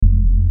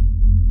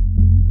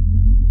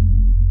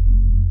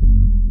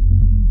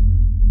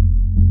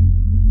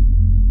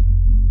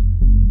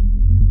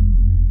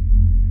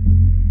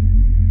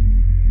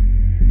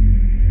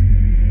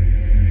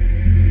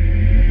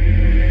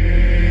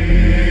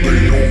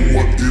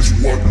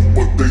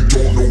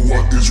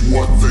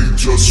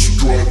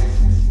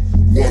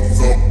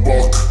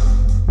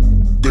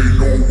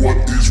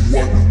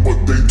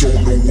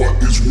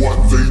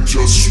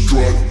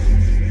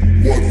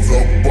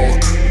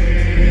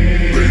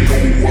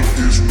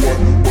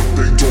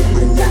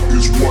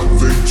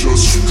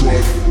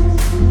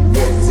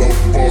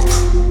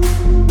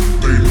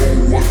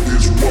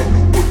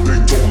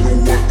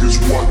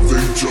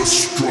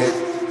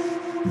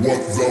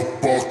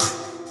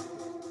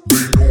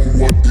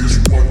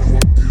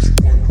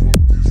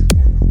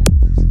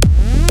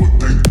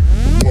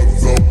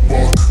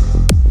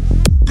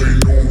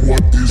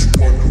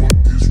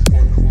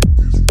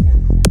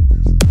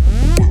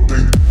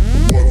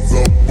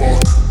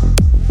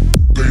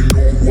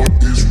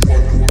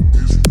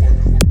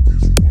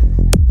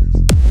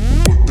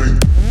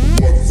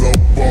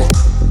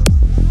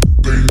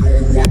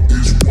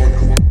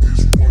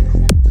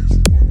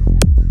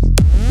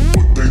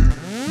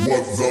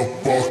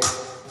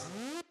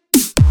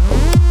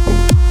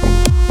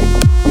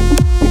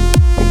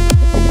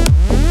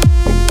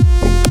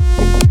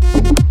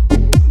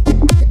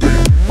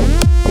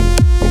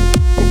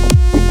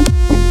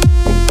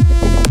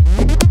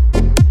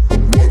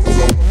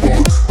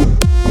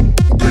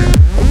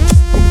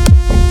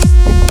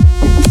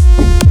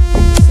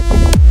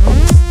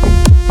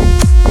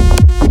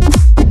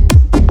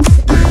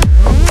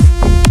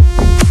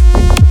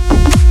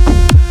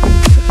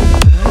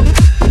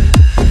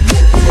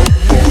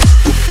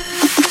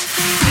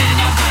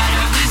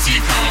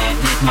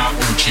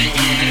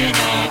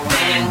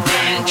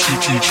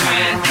choo-choo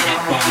train. Get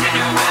up on it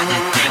and ride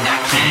that thing. I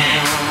can,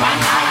 why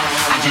not?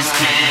 I just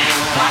can,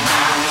 why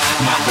not?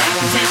 My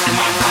back is aching,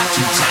 my butt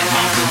too tight,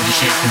 my booty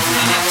shaking,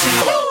 feeling it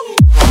too.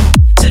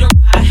 To the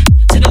right,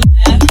 to the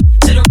left,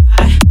 to the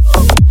right,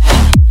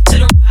 to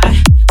the right,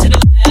 to the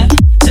left,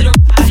 to the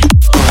right,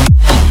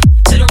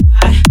 to the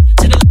right,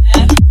 to the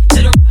left, to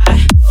the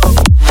right,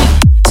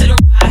 to the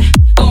right.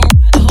 Gon'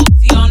 ride the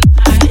Kotsy all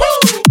night.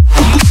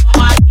 You know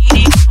I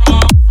need it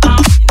strong. I'm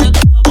in the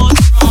club all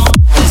strong.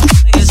 This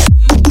player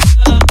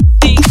stupid up,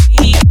 think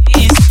he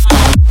getting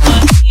some,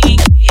 but he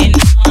ain't getting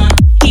none.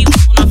 He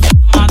wanna feel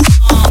my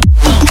tongue.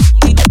 The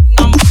only thing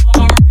I'm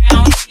going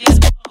around is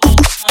bubble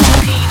gum.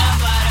 Peanut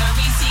butter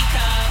Reese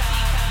cup.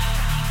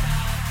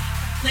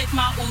 Lick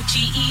my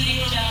Uchi, eat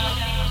it up.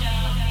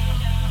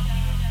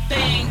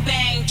 Bang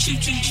bang, choo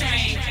choo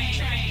train.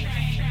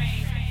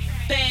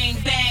 Bang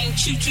bang,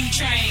 choo choo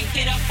train.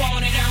 Get up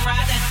on it and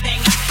ride that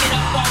thing. Get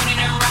up on it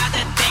and ride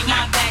that thing.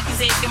 My back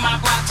is aching, my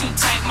bra too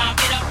tight. My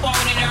get up on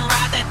it and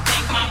ride that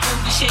thing. My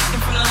booty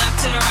shaking from the left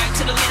to the right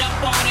to the get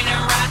up on it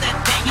and ride that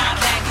thing. My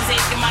back is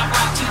aching, my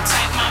bra too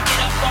tight. My get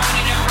up on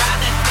it and ride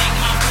that thing.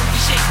 My booty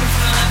shaking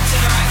from the left to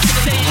the right to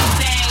the bang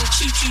bang,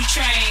 choo choo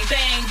train.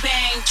 Bang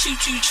bang, choo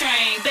choo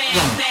train.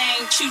 Bang bang,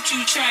 choo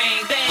choo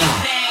train. Bang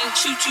bang,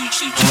 choo choo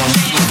choo choo.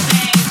 Bang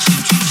bang, choo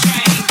choo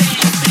train.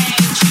 Bang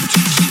bang, choo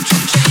choo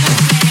choo choo.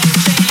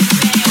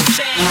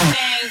 Bang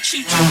bang,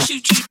 choo choo choo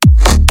choo.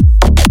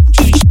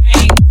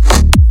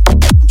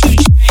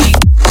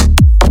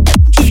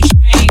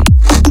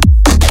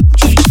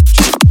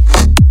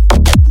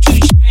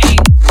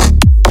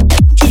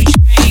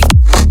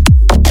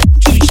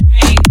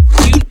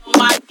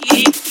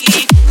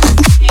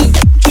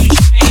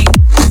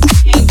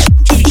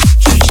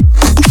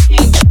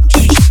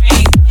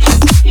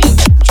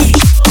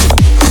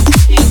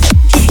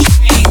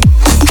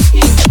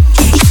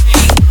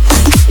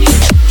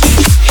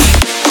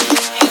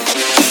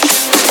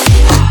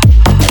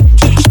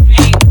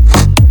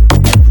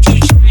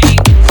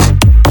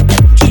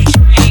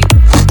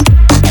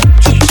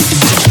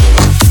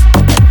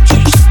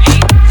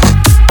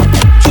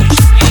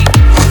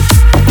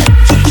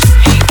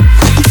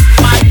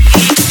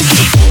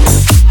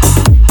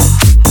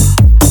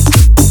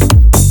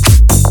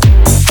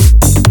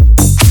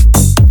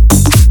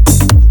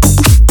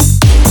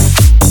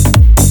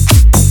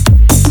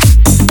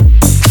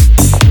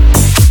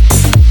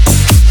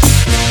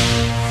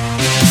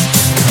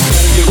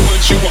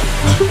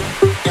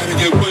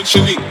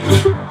 You need.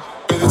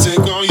 Better take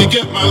all you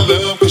get, my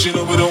love, cause you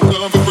know it don't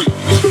come for free.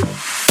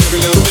 Every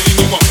little thing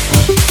you want,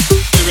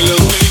 every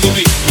little thing you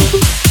need.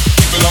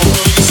 Keep it all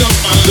for yourself,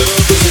 my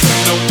love, cause it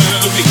don't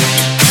matter to me.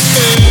 I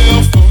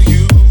fell for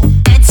you,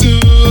 I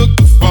took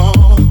the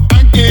fall.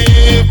 I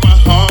gave my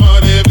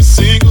heart every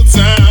single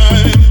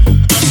time.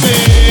 I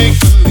make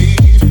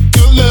believe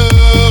your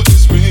love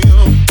is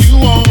real. You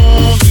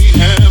only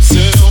have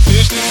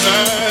selfish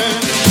desire.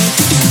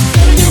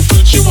 Gotta get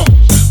what you want,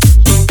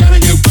 gotta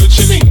get what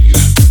you need.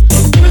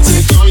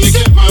 Take all you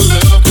get, my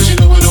love, cause you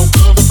know it don't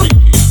come for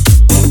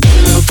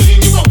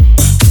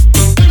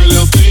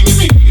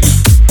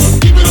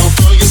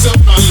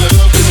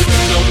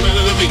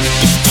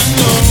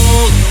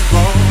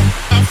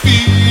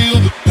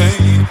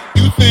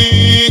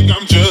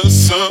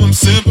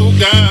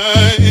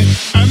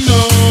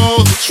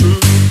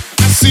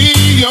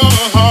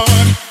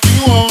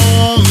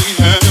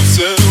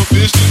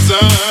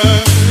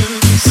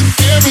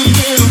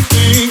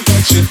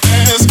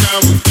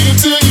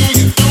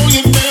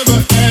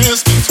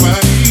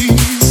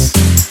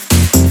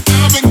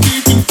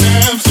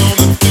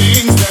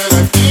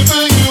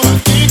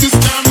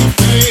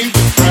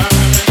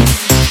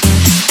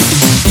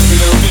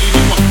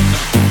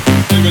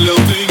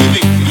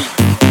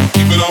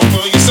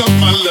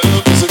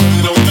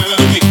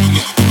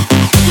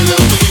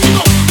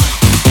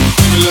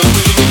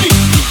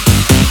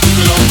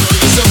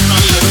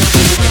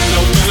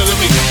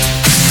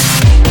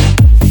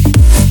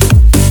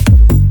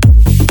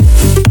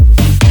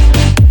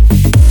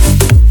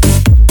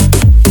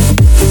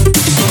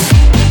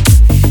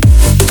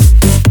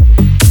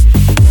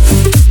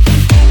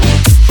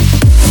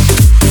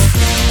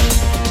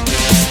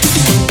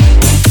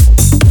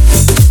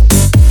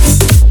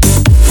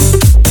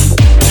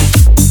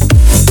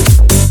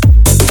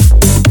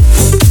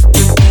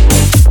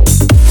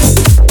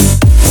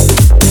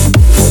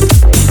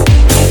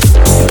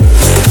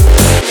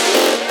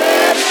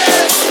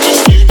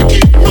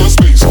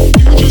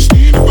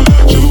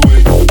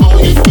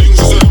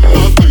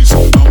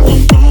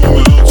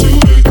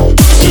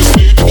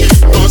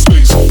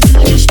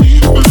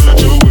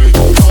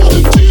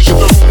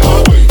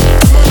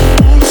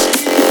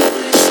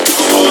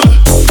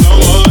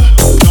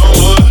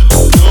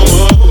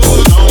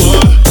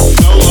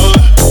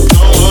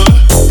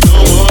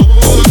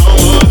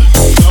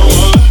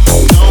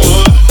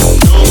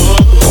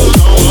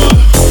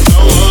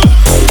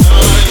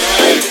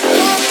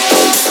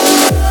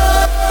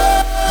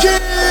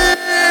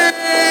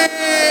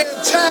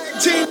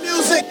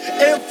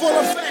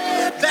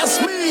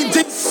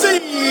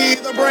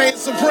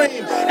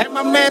Supreme, and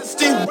my man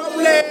Steve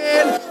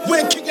Rollin'.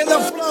 We're kicking the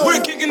flow.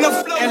 We're kicking the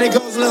flow. And it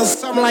goes a little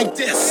something like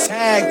this.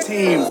 Tag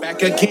team,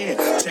 back again.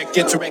 Check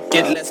it, direct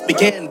it, let's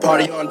begin.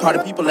 Party on, party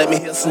people, let me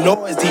hear some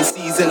noise.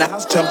 DC's in the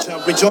house, jump,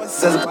 jump,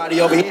 rejoice. There's a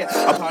party over here,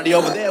 a party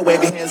over there.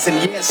 Wave your hands in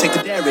the air, shake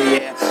the dairy,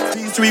 yeah.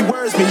 These three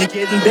words mean you're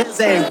getting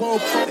busy. Whoa,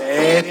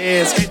 there it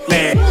is,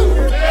 Hitman.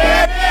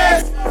 There it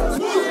is.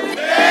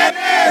 There it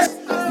is.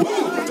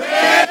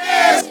 There it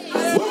is.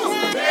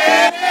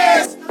 There it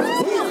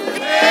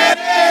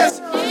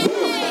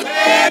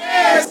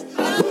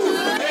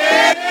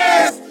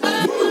is.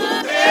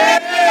 There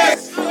it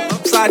is.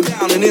 Upside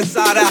down and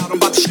inside out, I'm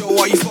about to show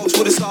all you folks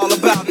what it's all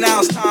about. Now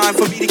it's time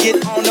for me to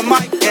get on the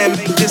mic and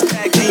make this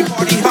tag team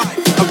party hype.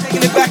 I'm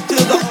taking it back to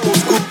the old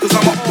school, cause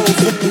I'm an old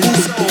fool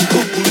who's so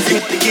cool. If you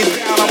wanna get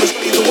down, I'ma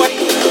show you the way.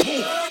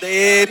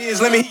 There it is,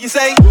 let me hear you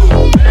say. Come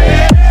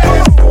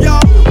on,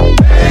 y'all.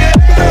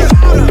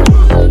 Louder.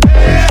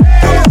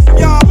 Come on,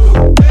 y'all.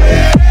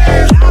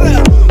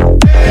 Louder.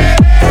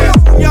 Come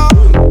on, y'all.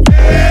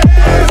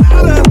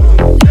 Louder.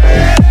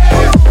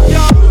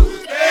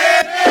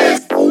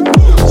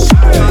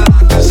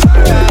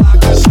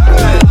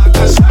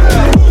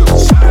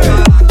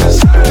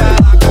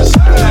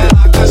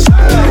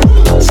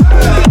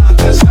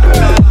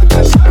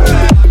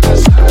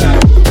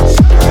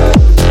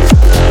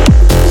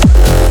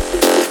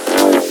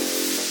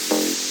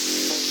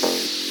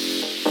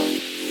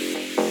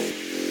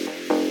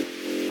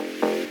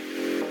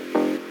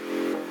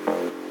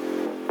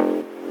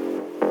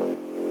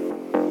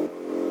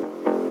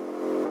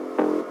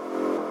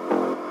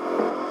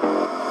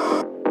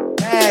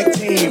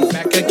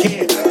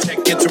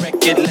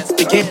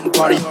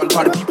 Party on,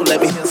 party people, let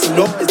me hear some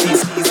noise.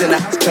 DC's in the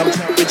house, jump,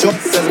 jump,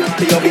 rejoice. There's a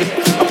party over here,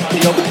 a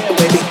party over there.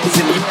 Wave your hands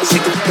in the air,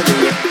 shake the party,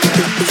 yeah.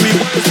 Three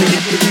words, when you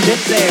get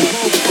this thing.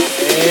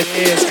 There it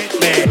is,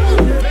 Hitman.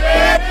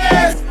 There it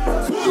is.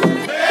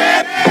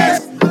 There it is.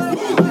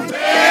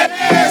 There it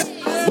is.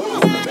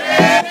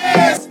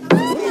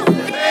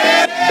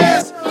 There it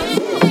is.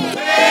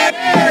 There it is.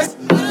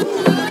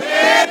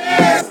 There it is.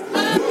 There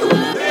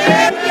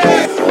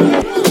it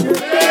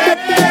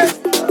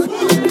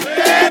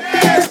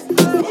is.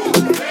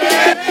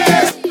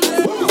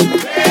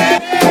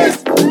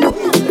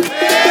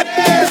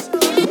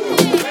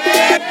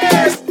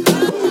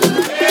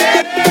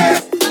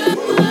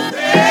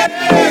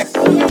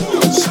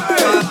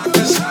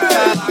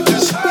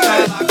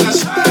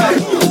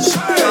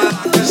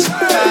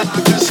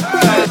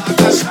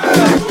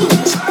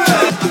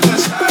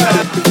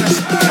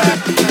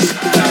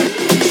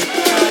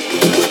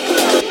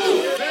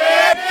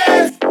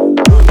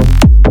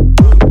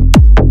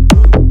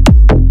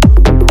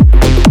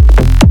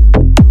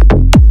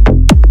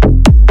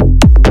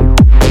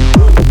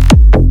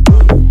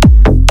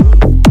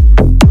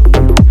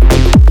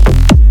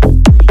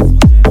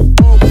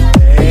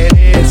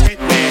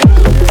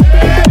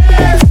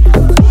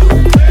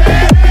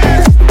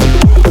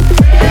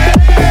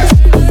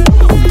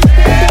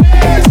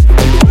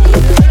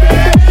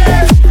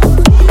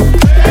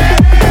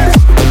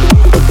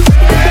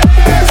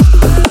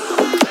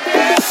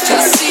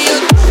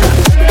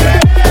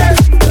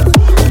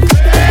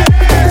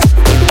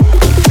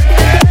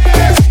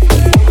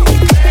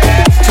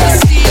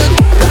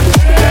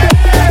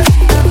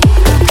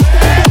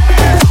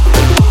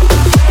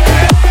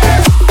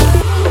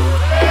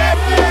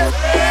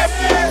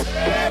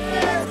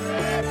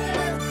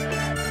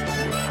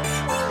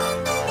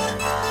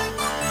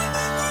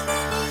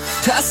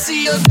 I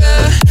see your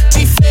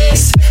dirty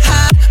face,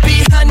 hide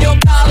behind your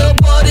collar,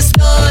 but it's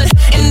done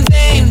in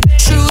vain.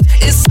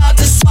 Truth is hard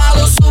to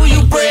swallow, so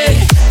you pray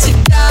to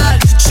God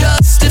to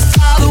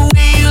justify the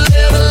way you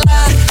live a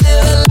lie,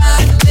 live a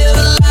lie, live a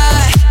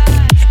lie.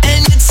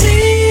 And you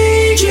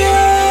take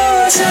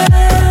your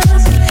time,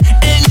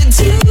 and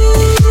you do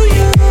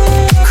your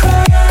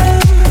crime.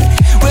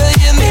 Well,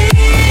 you make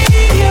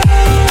your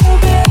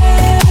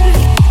bed,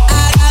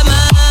 I got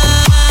mine.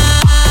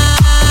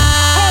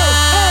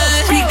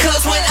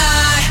 Because when I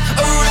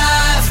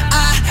arrive,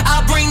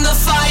 I'll bring the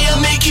fire,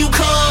 make you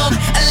come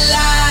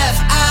alive.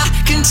 I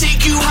can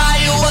take you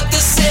higher, what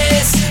this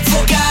is.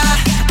 Forgot,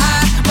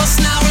 I must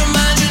now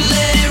remind you,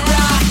 let it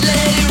rock,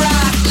 let it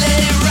rock,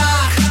 let it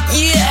rock.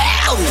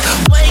 Yeah,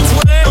 Wayne's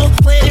World,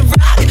 let it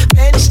rock.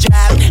 Pennies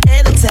drop,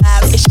 and the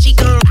tops. If she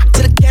gon' rock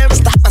to the camera,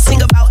 stop. I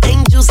sing about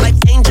angels like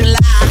Angel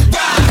Eye.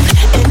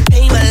 And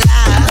pay my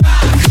life,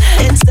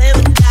 and Sam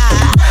and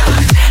die,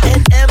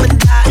 and Emma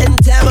die, and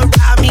Tamara,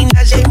 me,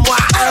 Najee, moi.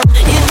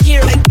 In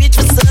here like, bitch,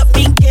 what's up?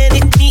 Me, can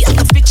it me? I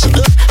can fix you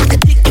up, I can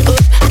dick you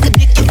up, I can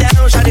dick you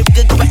down. Try to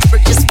good, go wherever,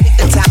 just pick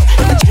the town.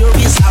 And the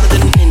jury is louder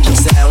than an engine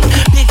sound.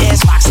 Big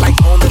ass rocks like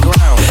on the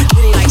ground,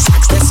 pretty like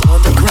socks that's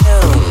on the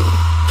ground.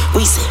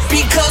 We say,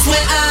 because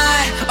when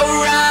I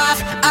arrive,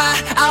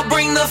 I'll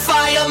bring the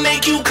fire,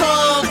 make you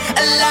come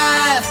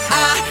alive.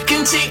 I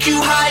can take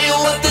you higher,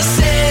 what this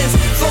is.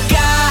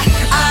 Forgot,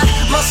 I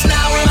must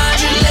now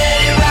remind you,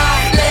 let it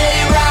rock, let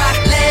it rock,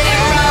 let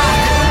it rock.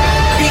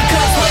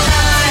 Because when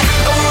I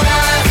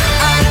arrive,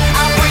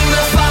 I'll bring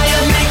the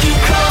fire, make you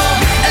come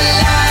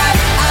alive.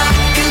 I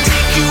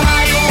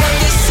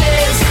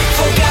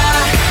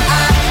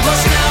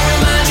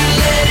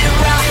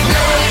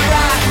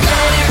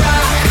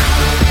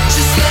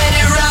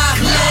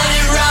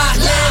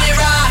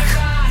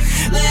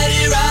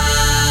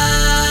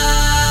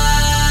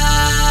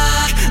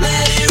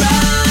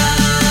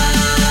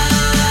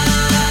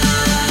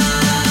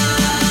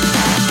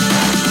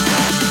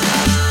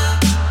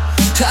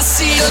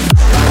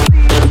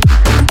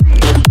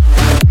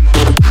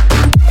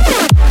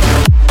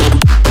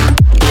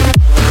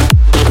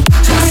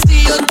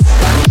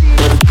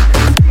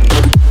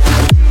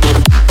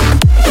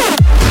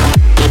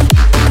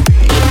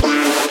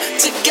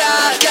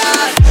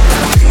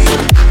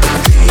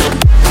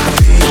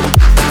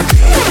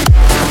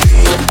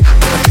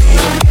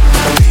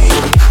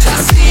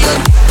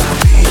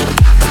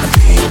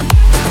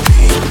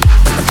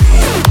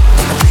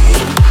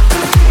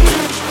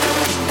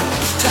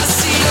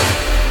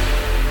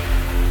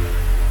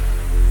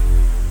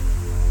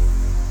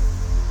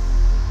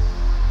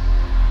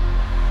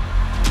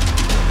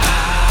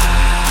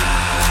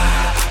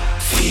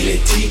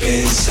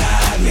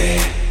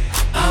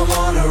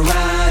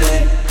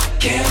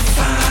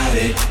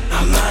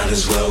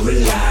as well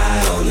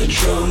rely on the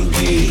drum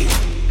beat.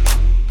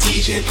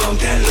 DJ pump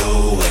that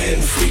low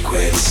end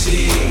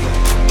frequency.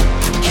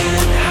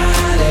 Can't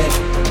hide it,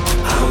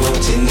 I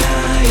won't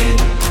deny it,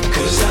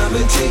 'cause I'm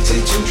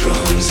addicted to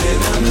drums and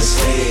I'm a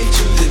slave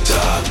to the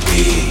dark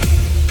beat.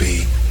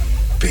 Beat,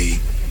 beat,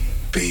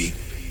 beat,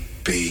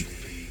 beat,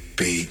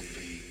 beat,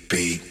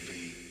 beat,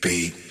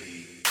 beat.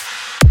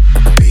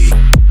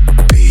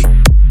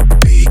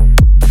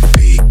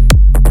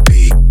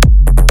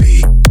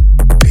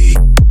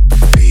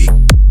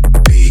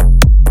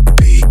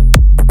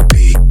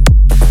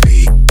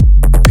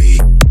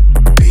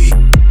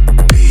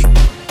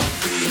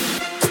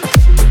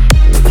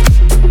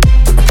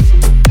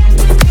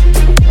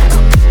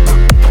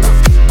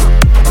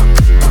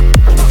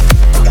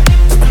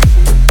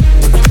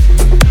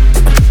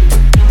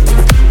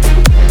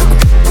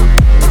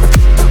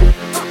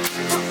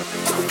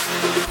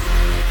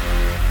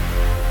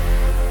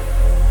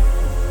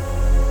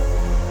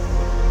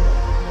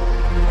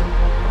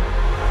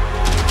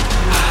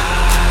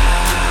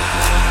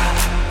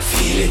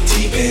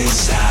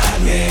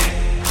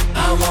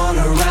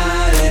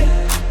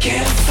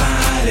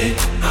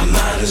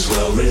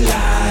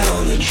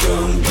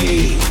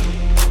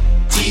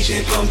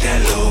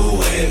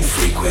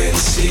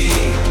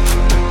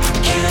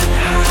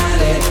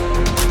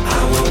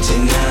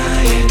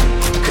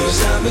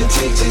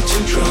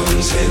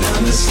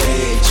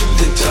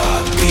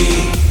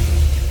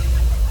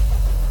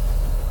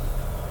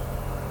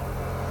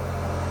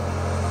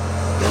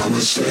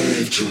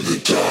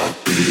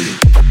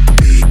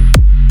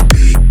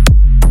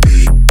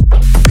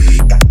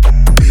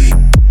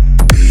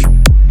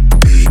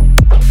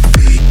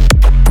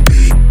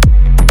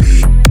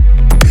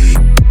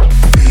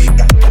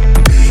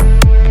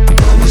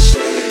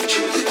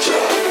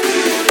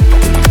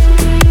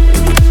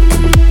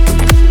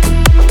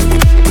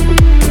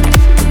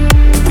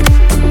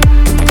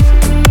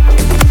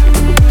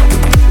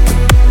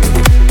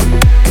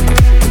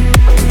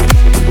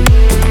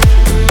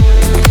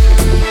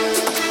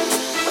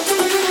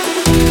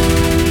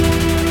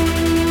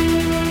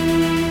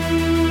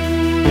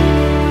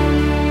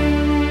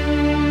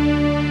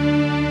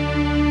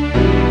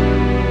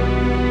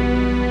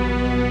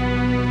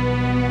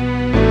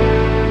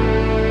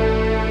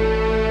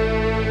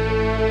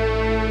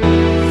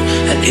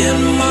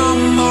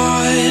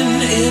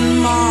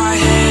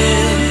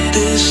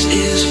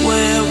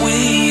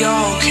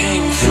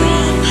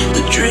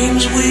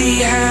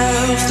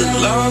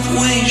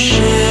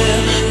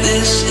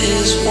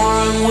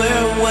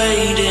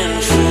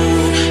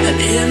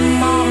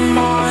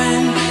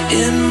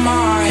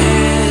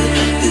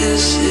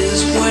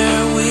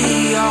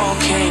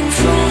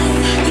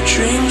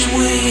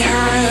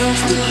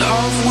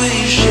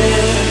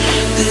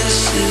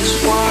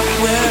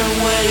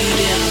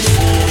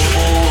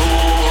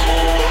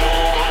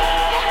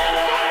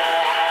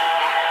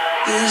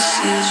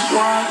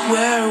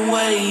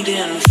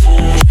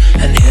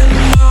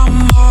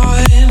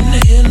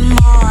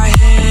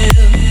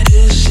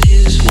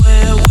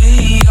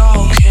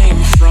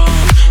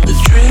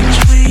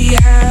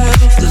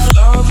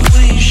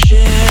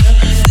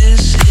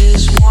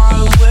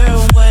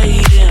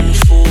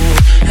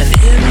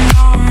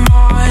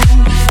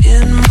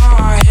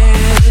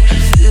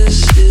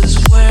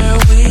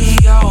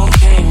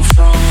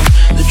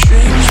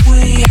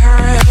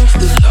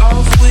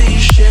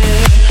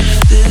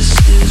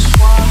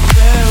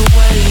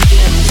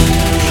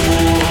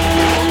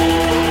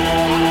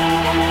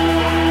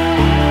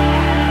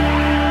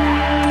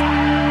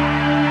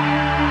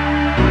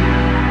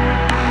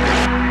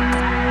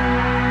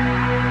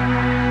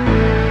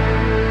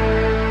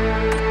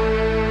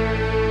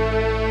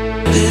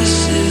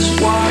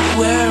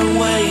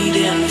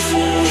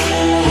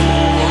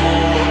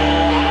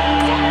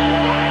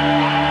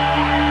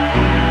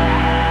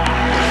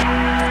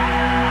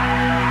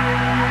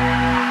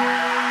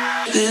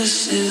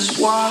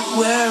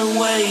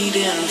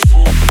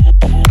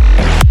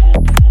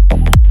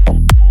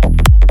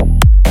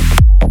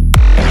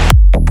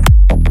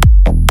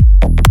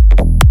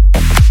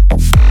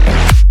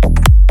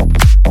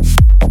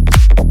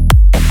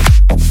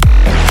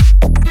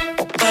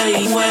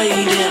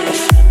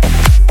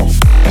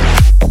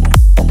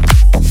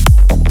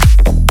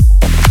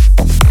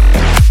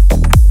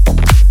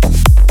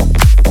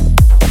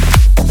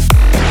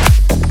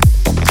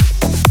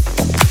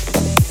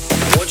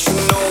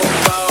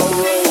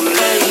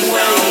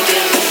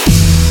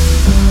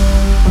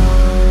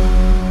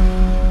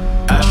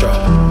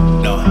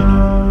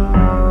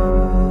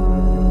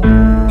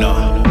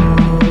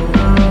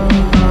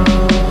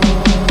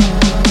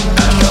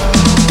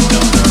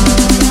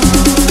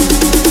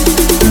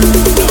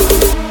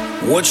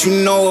 What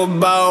you know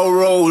about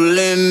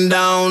rolling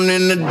down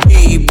in the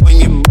deep? When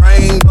your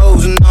brain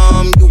goes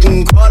numb, you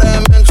can call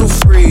that mental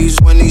freeze.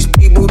 When these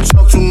people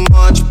talk too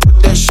much,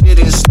 put that shit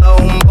in slow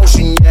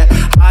motion. Yeah,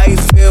 I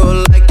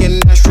feel like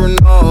an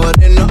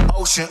astronaut in the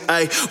ocean.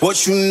 Ay,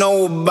 what you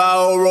know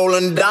about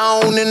rolling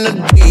down in the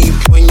deep?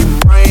 When your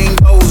brain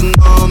goes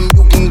numb,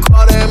 you can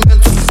call that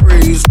mental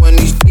freeze. freeze when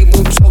these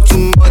people talk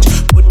too much.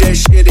 Put that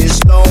shit in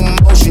slow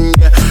motion,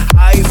 yeah.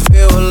 I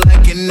feel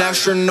like an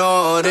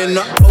astronaut in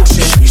the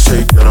ocean. She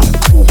say that I'm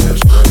cool.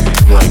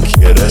 I'm like,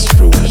 yeah, that's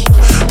true.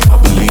 I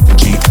believe in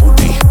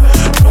G-O-D.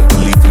 Don't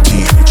believe in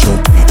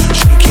T-H-O-P.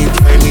 She can't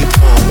play me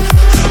dumb.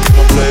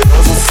 I'ma play it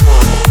all for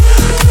fun.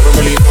 I don't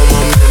really know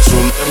my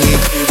mental. Let me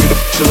give you the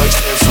picture like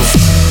stencils.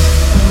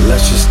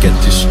 Let's just get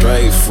this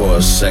straight for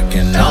a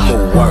second. I'ma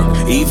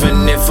work,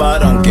 even if I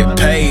don't get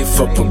paid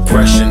for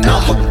progression.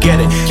 I'ma get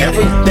it.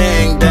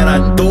 Everything that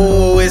I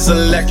do is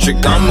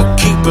electric. I'ma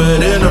keep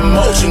it in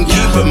motion,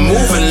 keep it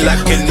moving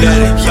like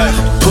kinetic.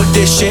 Put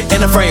this shit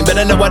in a frame,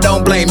 better know I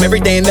don't blame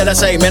everything that I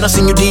say. Man, I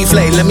seen you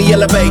deflate. Let me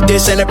elevate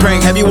this in a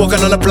prank. Have you walking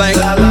on a plane?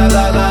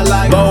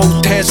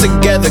 Both hands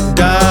together,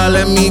 God,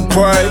 let me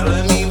pray.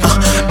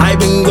 I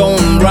been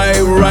going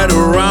right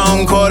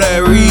around, call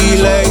that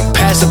relay.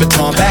 Pass the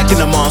baton, back in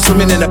the mall,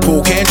 swimming in the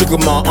pool, can't drink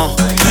them all.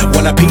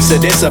 Want a piece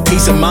of this, a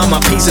piece of mine, my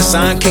piece of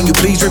sign. Can you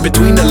please read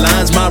between the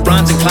lines? My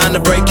rhymes inclined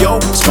to break your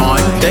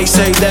spine. They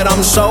say that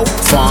I'm so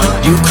fine,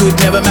 you could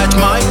never match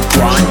my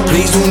grind.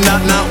 Please do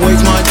not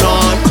waste my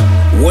time.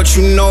 What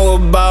you know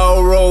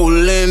about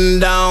rolling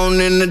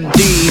down in the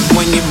deep?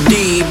 When you're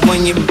deep,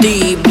 when you're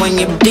deep, when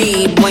you're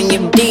deep, when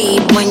you're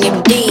deep, when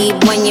you're deep,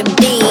 when you're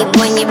deep,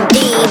 when you're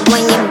deep,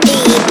 when you're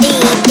deep,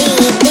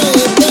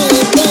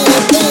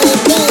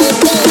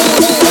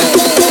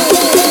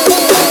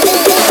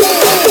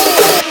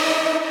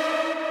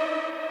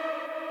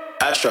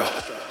 Astro,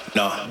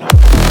 no.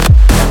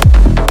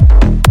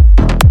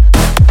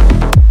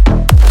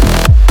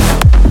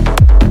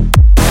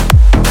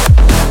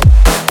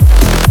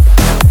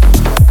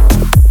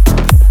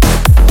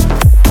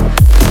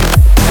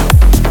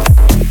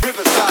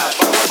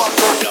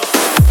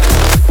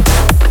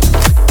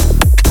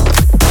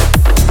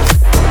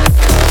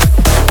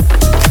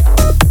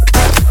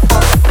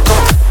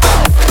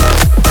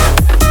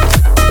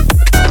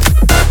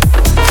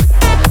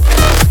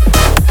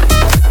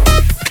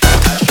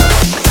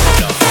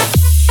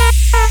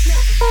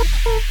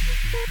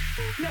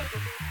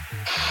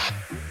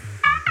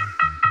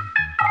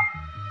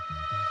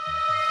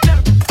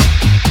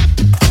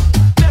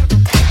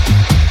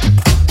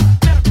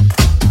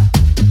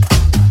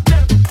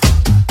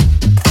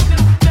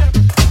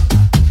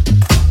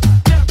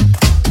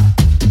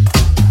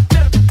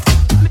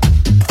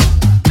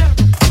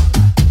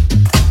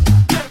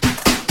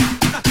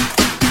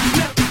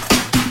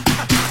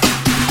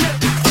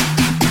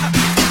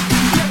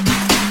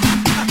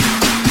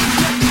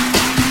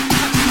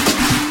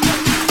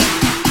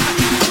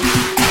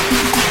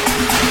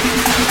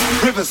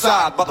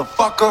 Riverside,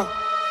 motherfucker.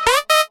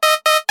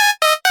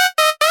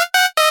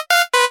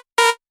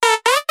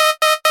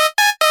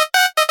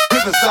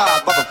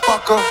 Riverside,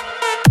 motherfucker.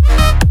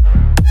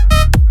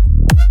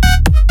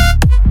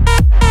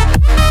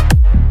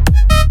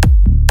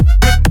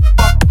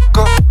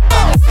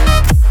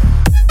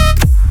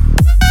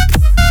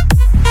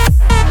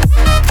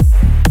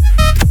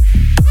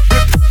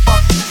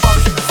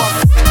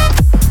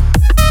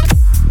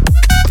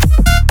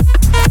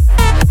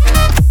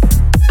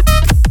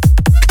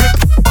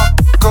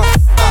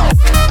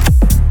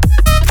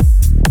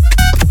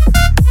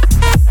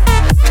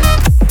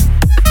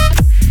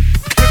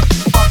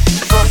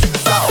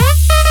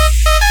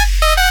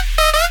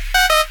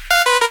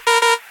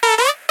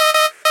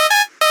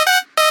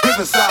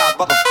 Riverside,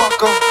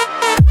 motherfucker.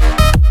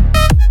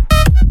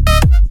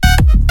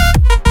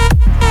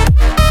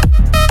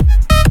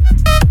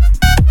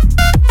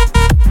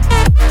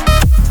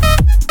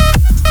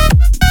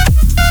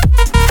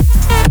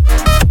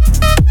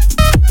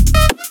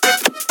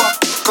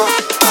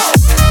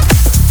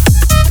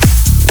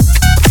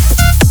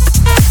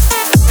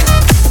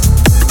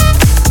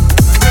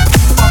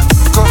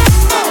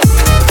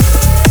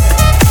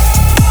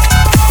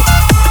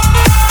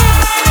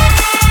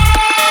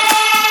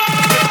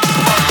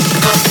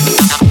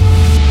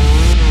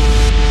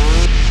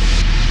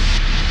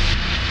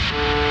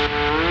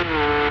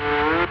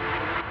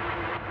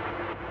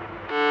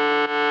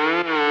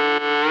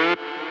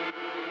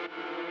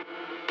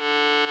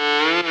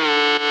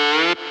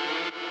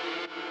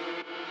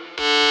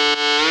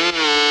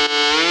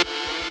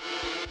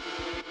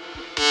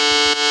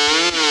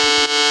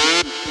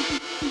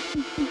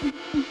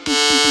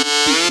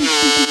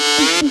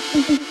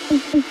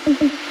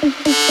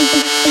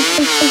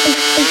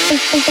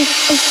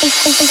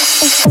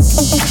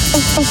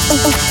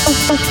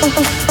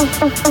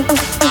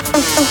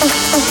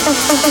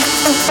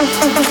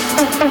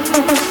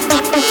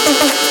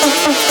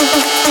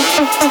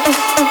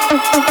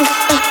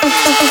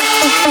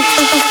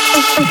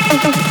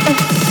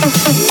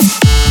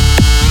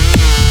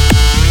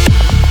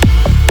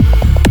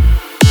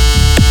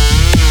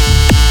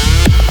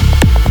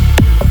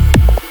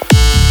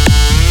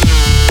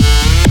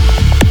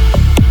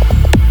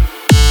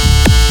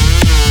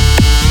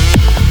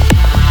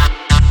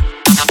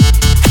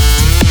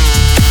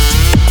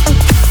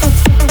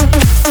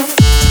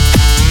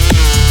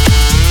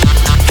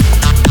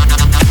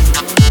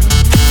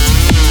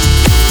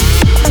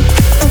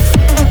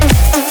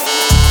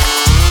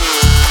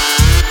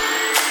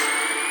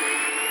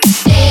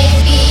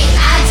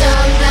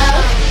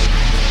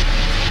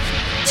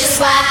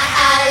 why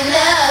I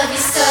love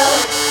you so.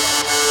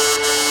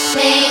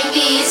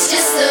 Maybe it's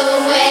just the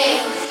way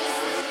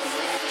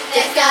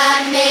that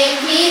God made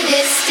me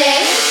this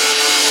day.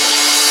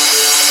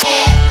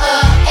 Eh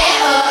oh, eh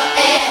oh,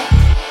 eh.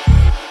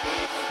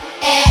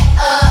 Eh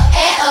oh,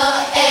 eh oh,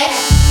 eh.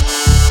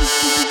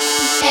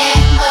 Eh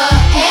oh,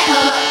 eh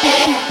oh,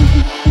 eh.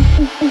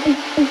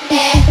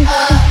 Eh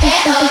oh,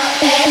 eh oh,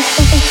 eh. Eh oh, eh oh, eh.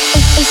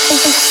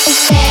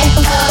 Eh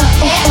oh,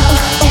 eh oh,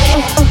 eh.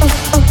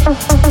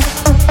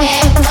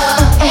 Eh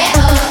oh, eh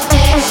oh,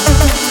 eh.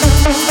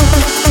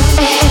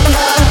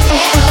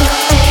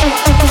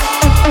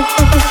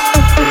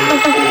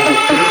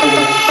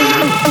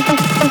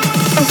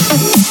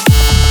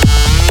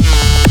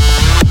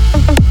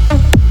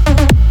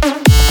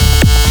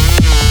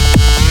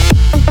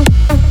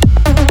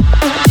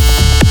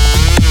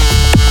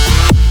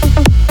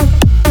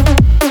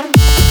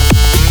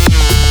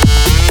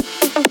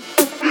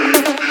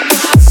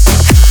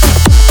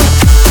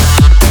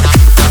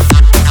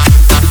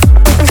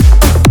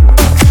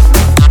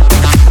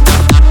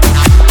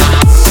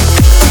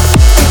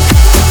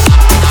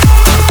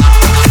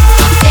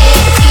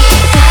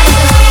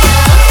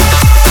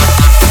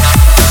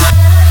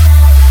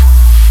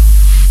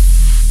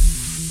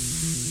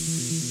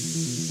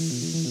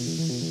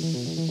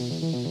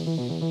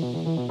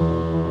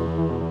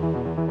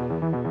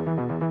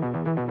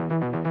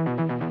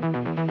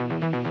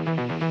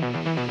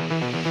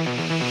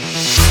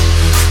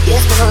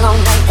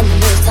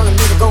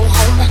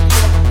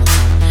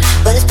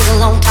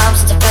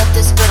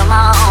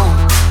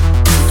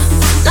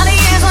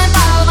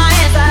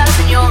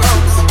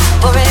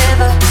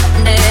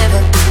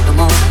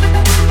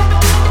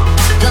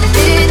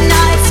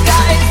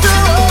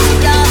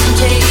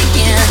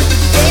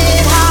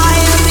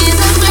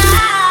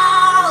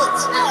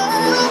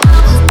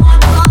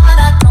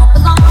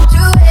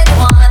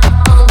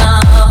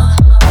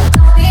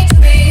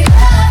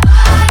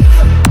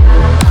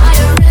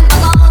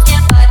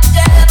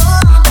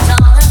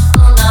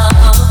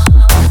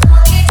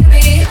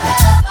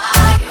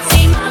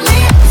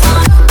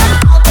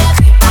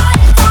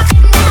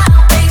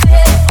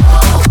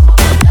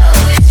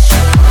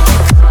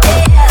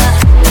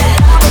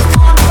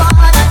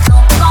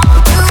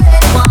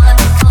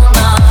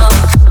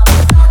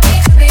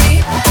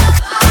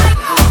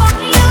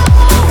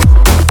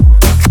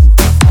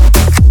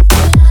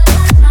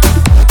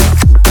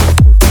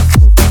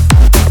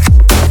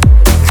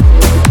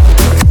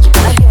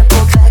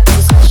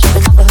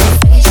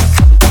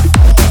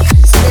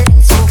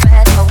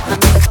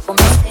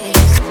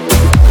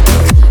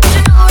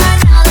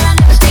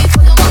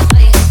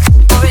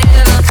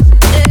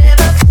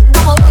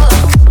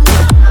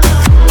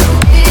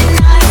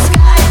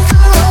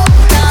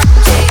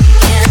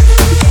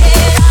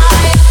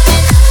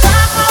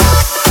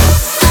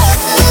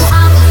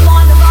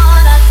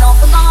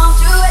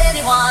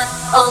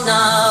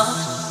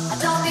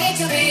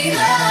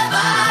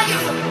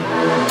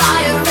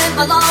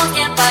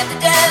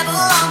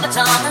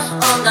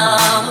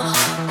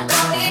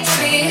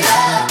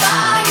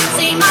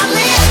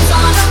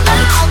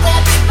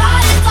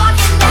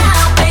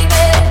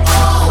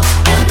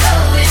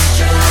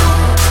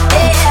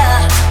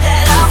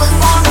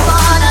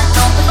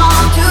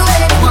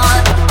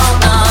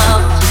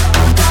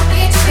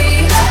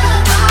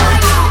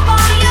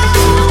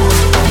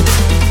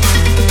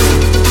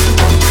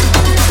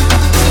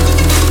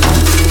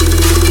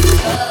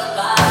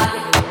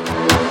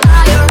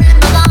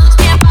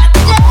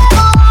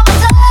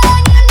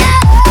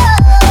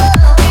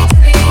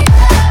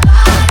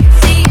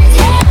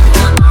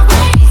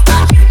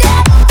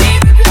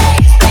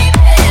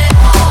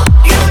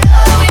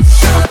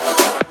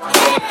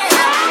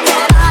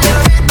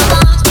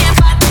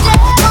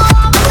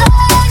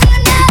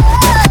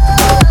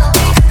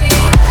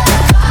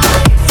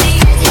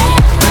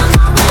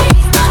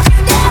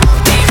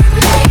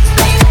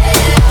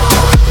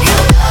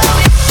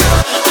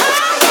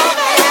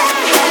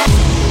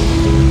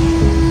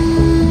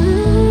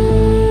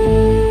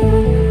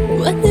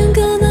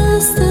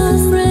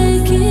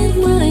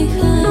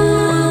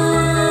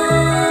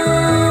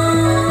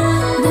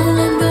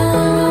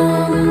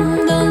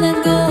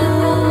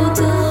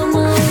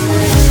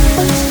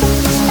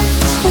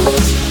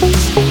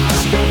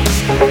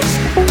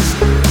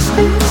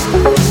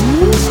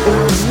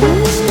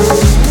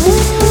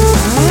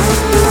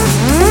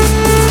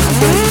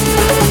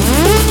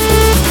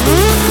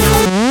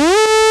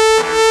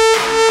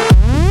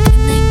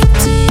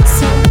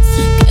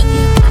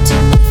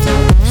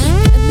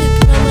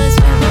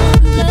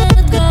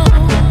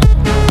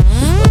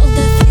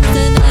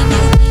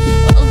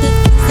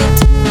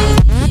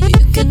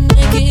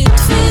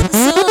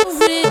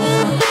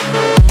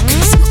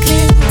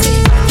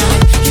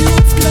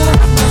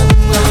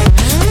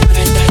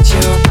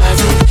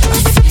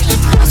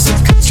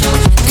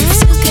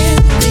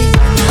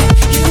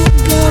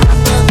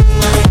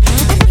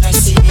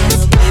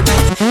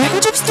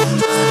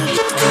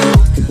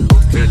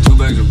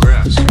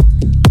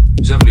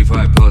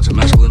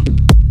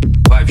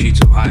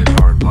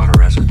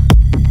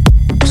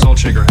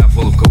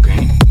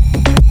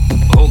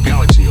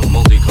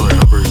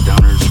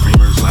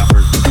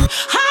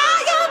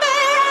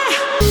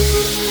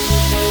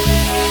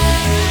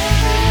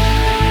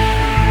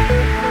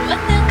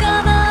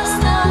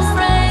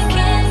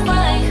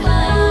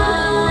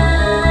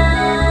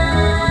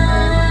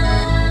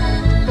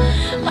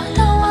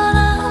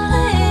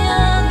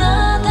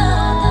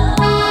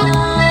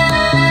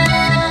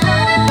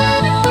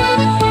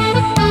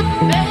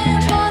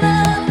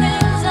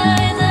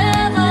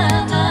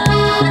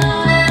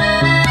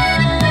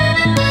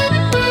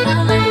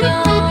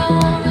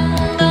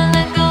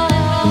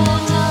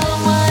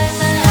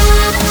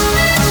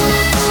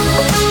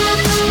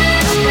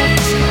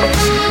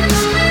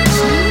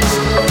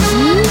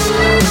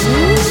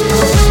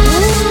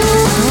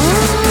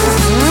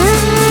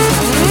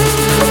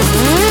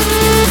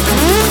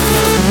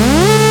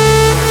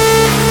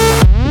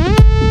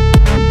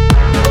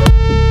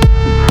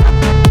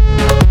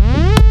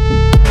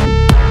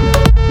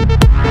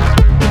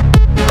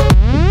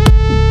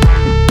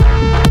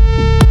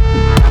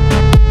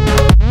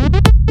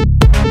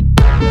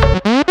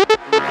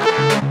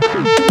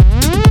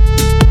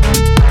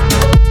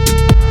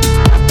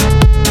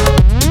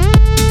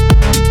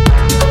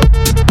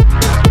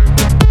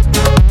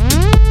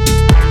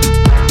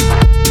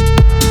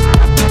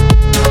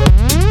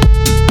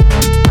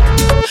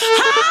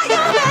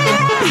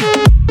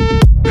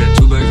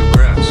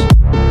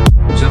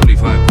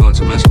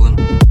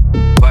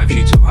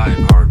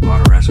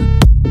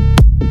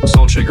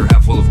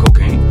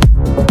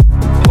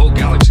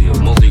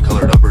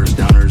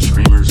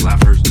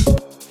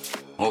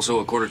 Also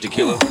a quarter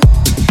tequila,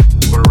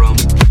 quarter rum,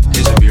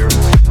 case of beer,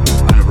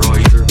 pint of raw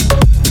ether,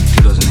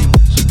 2 dozen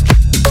amyls.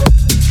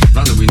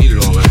 Not that we needed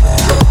all that for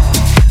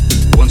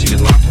the trip. Once you get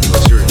locked into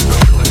a serious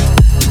drug collection,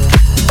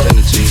 the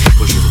tendency is to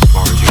push it as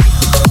far as you can.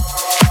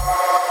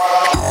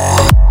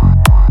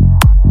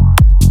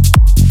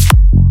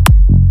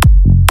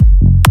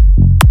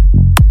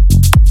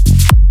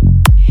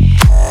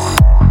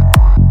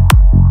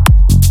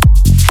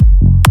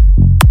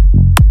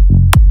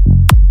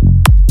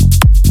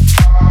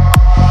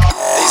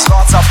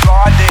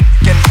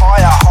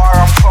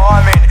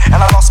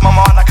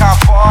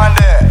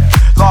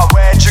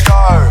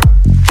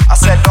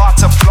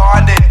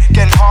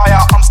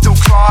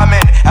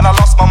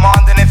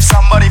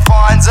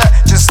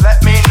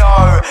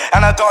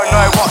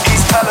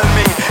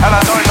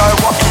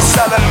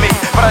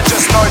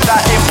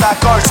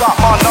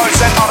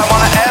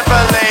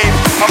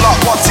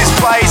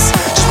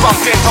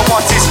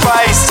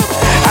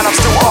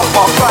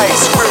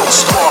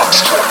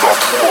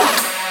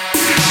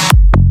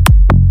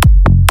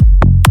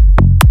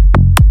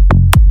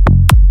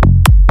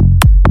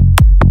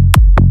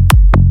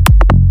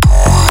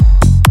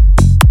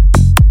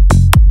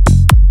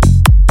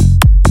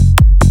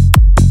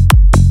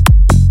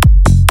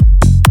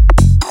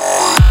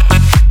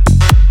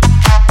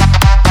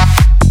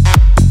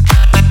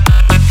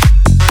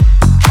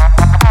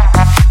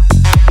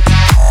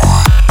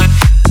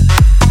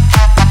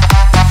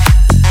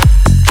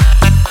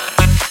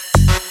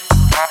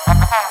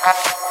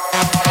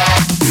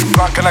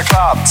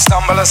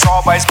 Stumblers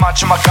always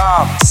munching my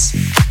gums.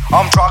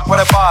 I'm drunk with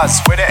a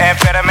buzz, with the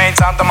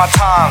amphetamines under my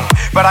tongue.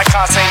 But I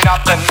can't see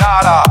nothing,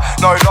 nada.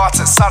 No lights,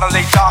 it's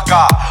suddenly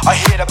darker. I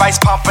hear the bass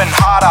pumping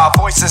harder.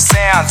 Voices,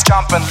 sounds,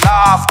 jumping,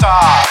 laughter.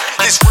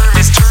 This room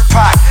is too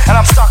packed, and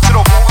I'm stuck to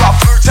the wall like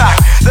blue tack.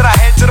 Then I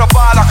head to the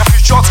bar like a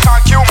few shots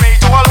can't kill me.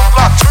 Do I look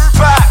like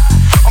Tupac?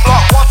 I'm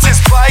like, what's this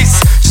place?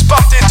 Just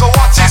bumped into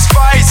what's his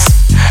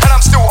face. And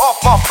I'm still off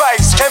my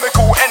face.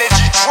 Chemical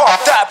energy drop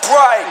that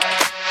break.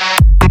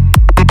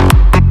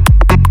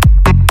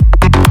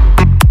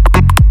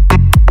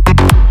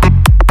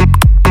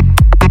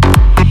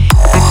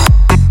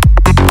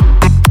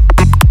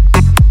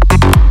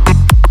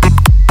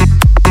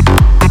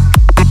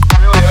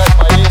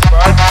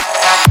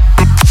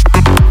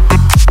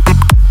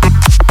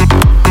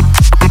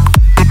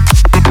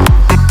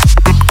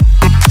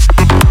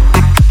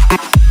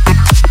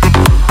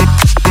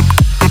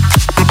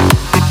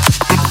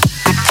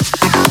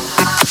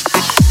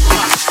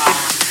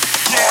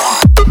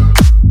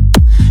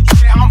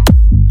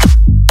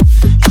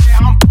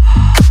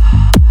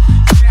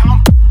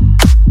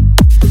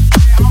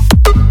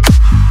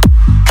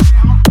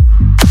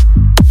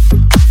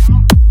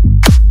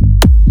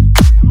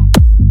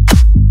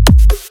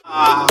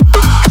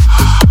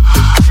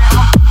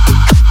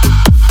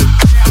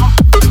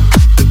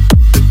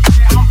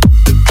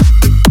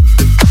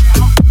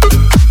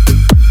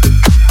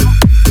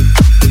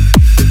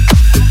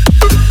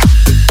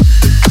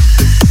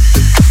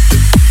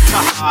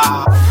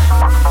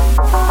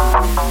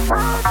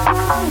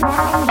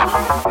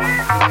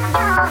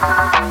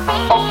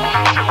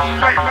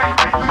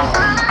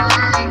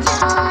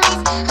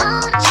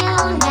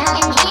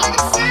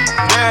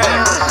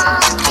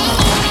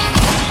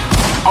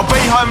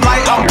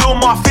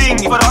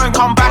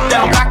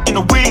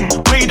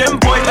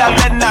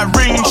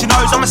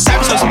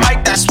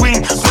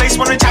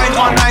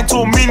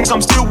 I'm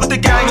still with the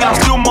gang, I'm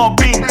still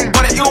mobbing.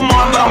 Got an ill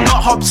mind, but I'm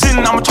not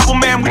Hobson. I'm a trouble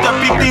man with a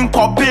big thing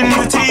popping.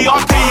 The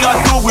TRP I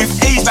deal with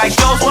ease. Bad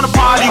girls wanna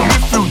party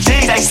with blue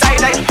jeans. They say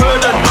they heard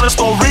a lot of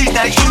stories.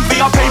 Now they in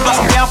VIP, plus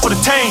I'm down for the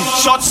team.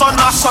 Shots on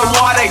us, so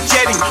why they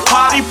jetting?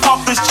 Party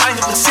poppers change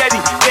up the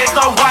setting. There's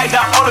no way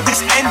that all of this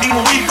ending.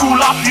 We cool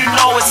up, you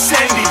know it's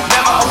sending.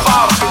 Never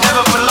above,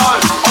 never below.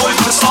 Always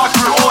beside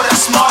through all that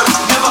smoke.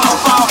 Never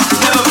above,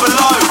 never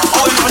below.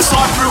 Always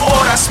beside through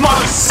all that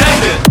smoke.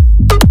 Send it.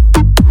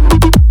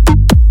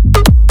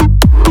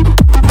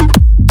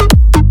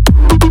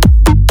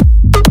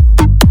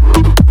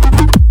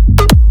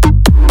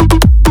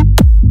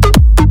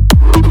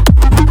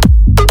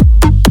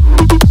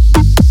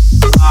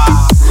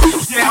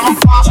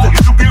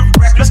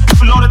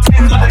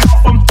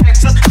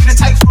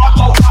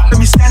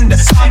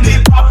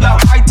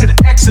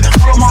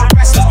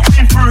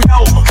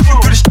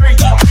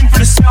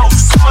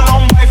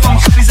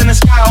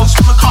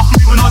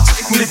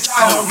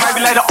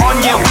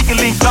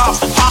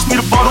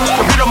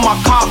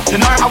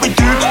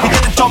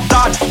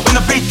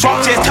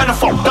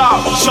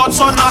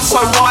 Shots on us,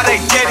 so why they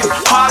getting?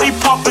 Party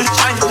poppers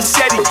change the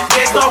setting.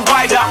 There's no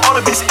way that all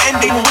of this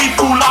ending. We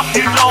pull up,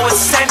 you know it's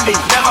sending.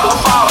 Never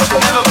above,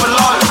 never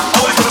below.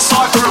 Always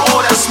beside through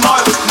all that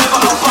smoke. Never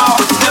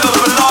above, never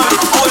below.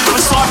 Always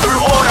beside through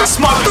all that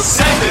smoke.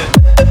 Send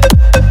it.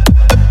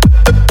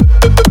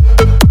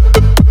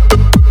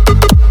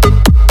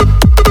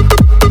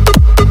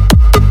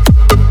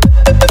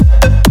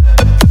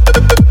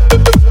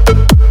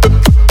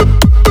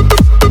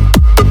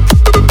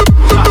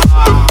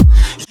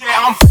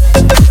 Yeah, I'm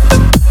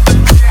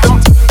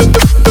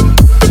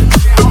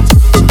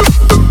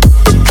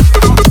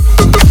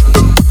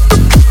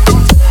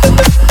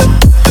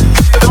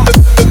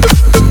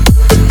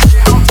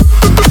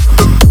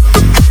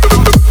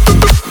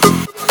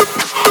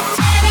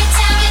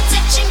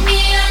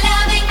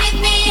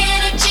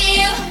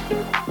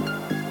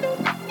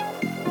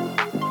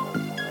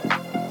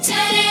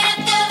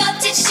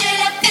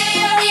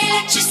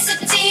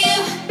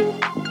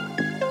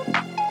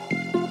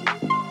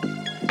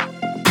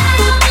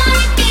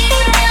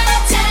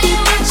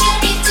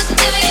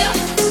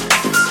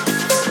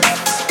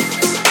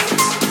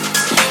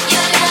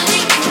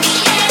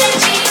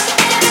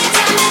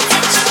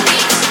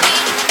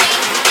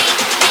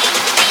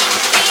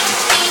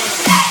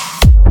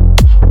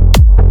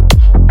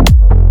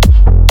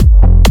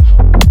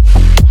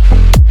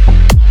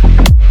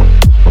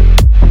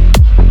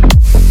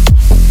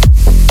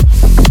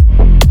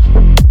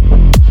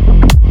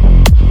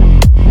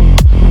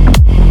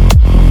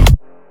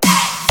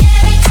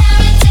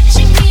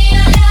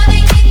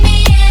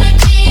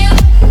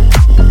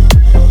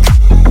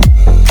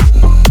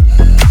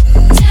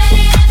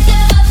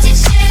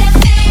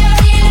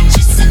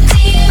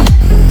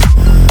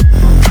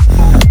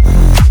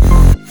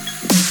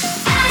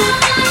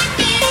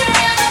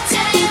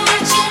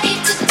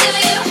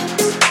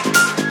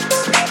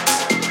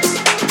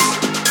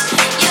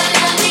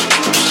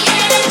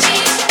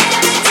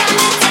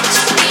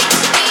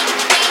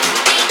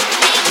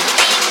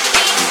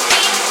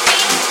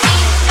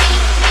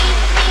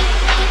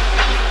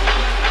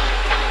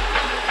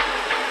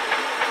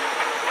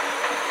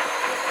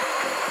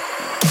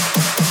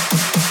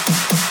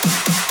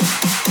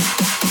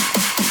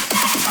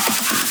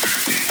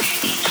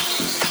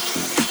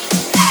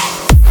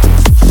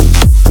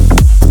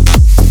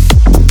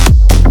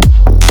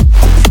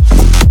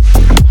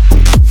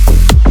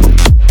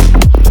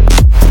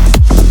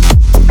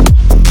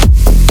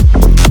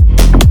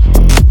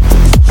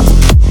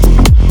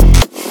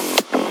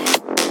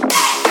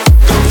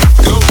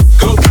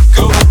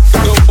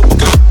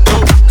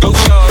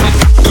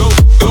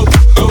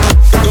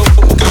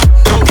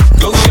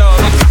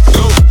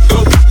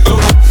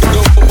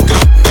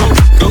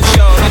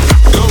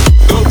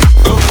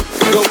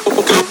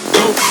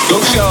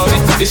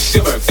it's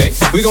your birthday.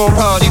 We gon'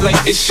 party like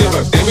it's your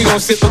birthday. We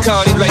gon' sip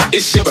Bacardi like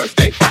it's your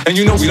birthday. And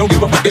you know we don't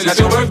give up, it's not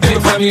your birthday. You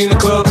can find me in the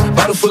club,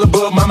 bottle full of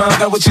bub. Mama, I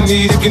got what you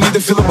need if you need to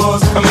feel a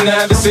buzz. I'm into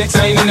having sex,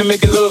 I ain't into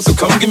making love. So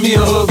come give me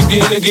a hug if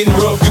you're into getting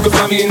rough. You can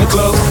find me in the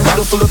club,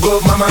 bottle full of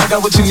bub. Mama, I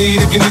got what you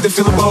need if you need to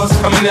feel a buzz.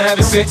 I'm into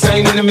having sex,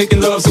 I ain't into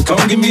making love. So come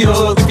give me a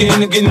hug if you're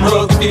into getting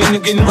rough. If you're into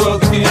getting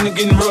rough, if you're into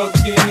getting rough,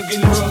 if you're into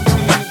getting rough.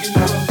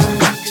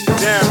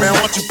 Damn, man,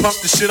 why don't you pump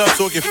this shit up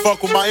so it can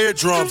fuck with my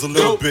eardrums a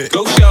little bit?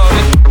 Go,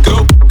 shawty,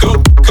 go, go,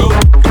 go,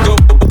 go,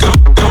 go,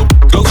 go,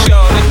 go,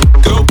 shawty,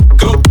 go,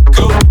 go,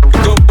 go,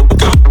 go,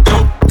 go,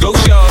 go, go,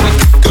 shawty,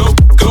 go,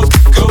 go,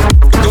 go,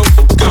 go,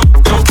 go,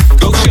 go,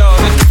 go,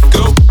 shawty,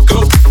 go,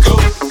 go, go,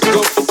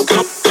 go,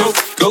 go, go,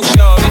 go,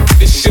 shawty.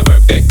 It's your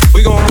birthday.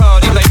 We gon'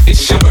 party like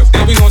it's your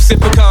birthday. We gon' sip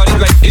Bacardi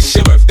like it's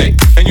your birthday.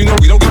 And you know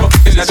we don't give up,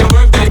 it's not your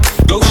birthday.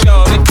 Go,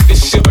 shawty,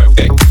 it's your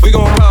birthday. We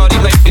gon' party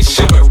like it's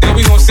your birthday.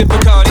 We gon' sip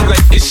Bacardi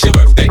like it's your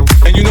birthday.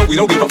 And you know we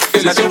don't give up,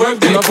 it's not your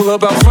birthday. When I pull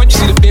up out front, you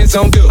see the Benz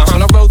on good.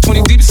 And I roll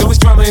 20 deep, so it's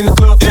drama in the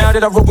club. Now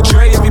that I roll with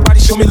Trey, everybody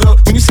show me love.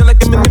 When you sell like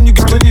Eminem, you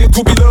get plenty of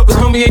groupie love. But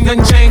homie, ain't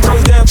nothing changed,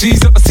 throws down,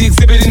 G's up. I see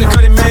exhibit in the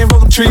cutting, man,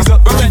 roll them trees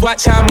up. Bro, you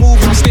watch how I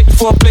move in the state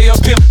before I play up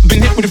here.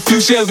 Been hit with a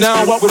few shells, now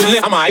I walk with a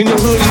limp. I'm in the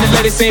hood, in the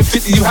letter saying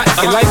 50, you hot.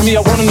 They like me,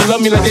 I want them to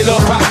love me like they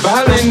love pop. But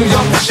holla in New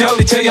York, for sure,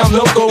 they tell you I'm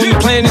loco. And the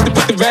plan is to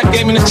put the rap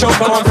game in the choke.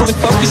 I'm fully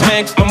focused,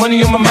 man. My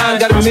money on my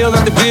mind, got a meal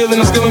out the bill, and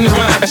I'm still in the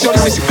grind. And shorty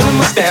said she feeling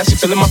my style, she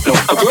feeling my flow.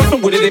 I'm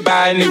girlfriend with it, they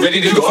buy, and they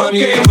ready to go. Find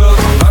me in the club,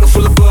 bottle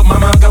full of bub. My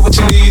mind got what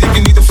you need if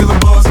you need to feel a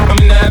buzz. I'm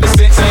in the having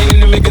sex, I ain't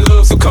into making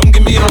love. So come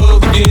give me a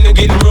hug if you're into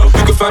getting rough.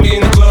 You can find me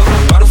in the club,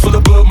 bottle full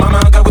of bub. My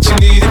mind got what you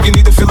need if you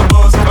need to feel a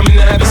buzz. I'm in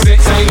the having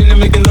sex, I ain't into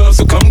making love.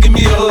 So come give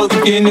me a hug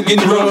if you're into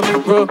getting rough.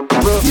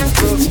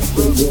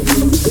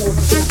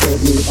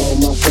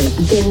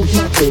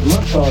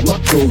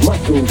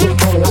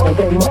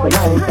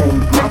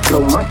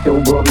 My show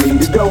brought me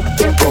the dope,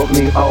 that brought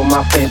me all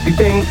my fancy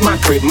things. My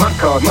crib, my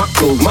cars, my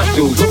clothes, my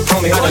shoes. Look,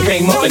 told me I done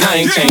came up and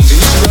I ain't changing.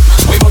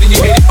 Way more than you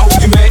hated, oh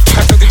you mad?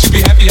 I thought that you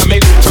be happy, I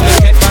made it. From the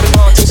cat by the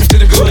bar, took to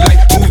the good. Like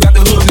moved out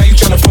the hood, now you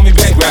tryna pull me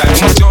back, right?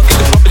 My junk get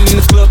the bumping in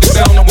the club, the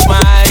sound on with my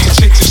eyes. The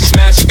chick till she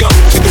smash, she gone.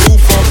 Hit the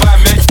roof on fire,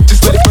 man.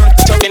 Just let it burn.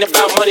 Talking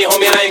about money,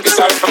 homie, I ain't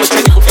concerned. I'm a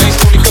technical face,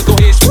 homie, could go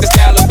ahead, switch the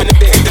style up in the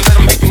bed. Then let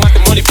them make me want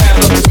the money pile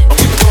up. I'm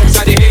keeping going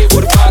inside your head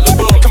with a pile of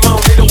bug. Come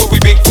on, they know what we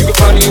be. You can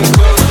find me in the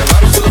club.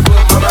 Bottle full of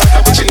bug, mama, I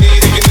got what you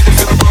need if you need to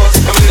feel the buzz.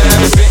 I'm in the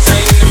having sex, I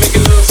ain't into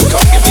making love. So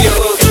come give me a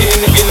hug if you're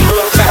into getting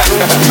rough.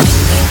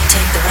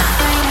 Take the ride,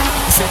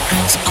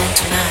 footprints on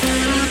tonight.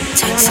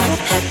 Take some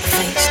happy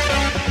face,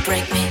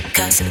 break me,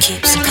 cause it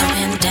keeps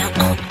coming down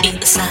on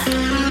either side.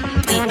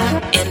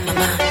 Bleeding in my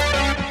mind,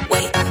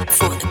 waiting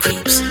for the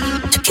creeps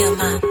to kill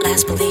my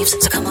last beliefs.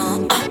 So come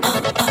on,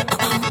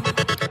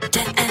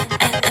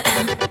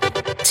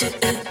 to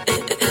the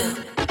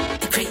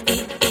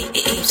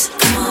creeps.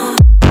 Come on.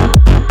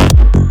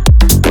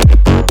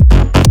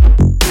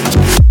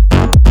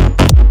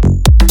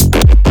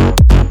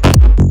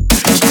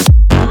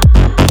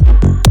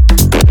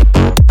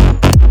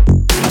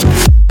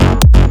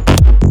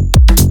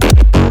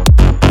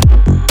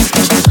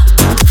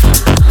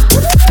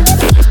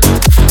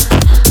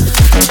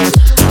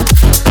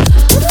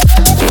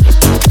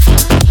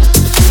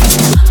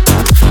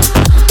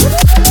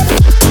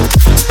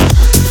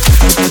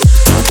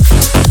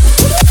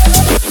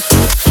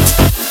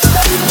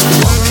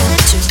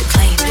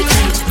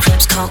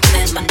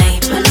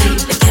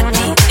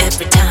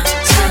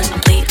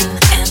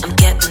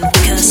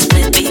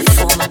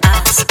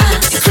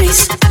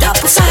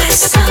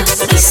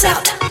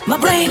 My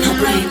brain,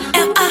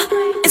 am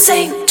I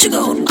insane to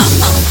go to the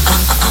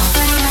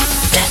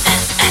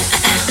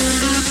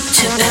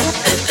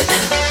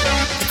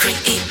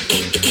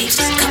creeps?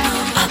 Come on,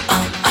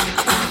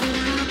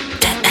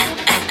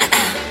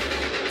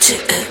 to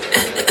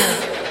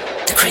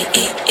the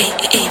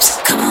creeps.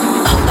 Come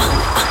on,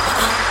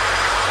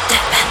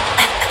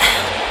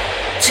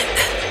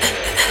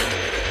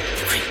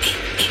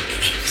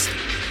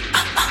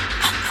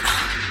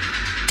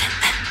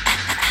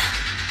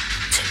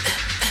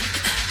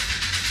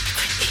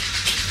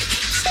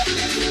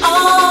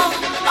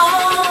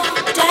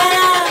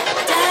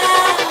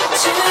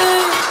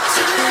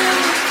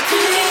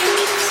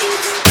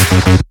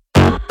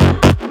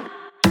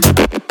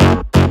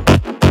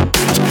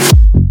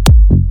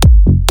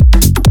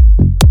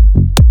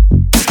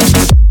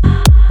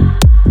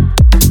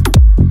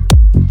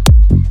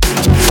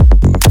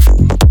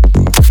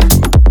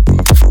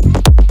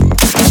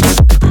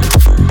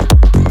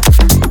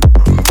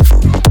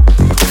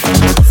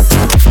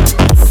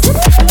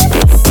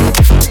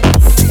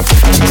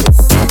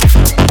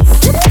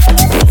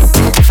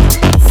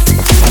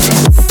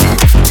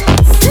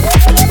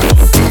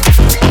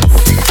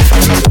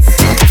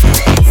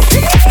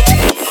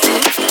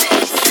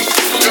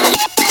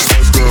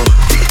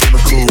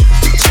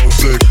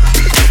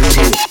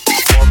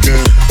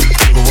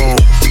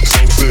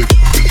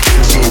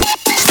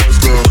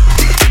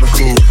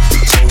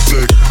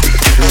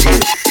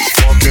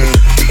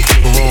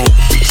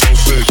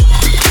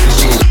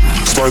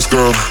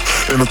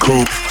 in the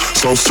coop,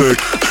 so sick,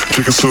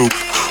 chicken soup.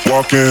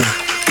 Walk in,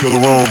 kill the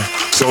room,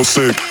 so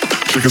sick,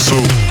 chicken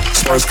soup.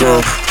 Spice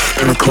Girl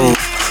in the coop,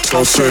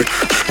 so sick,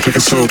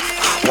 chicken soup.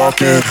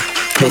 Walk in,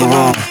 kill the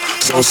room,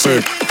 so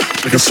sick,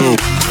 chicken soup,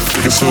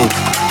 chicken soup,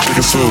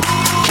 chicken soup,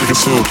 chicken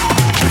soup,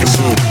 chicken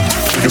soup,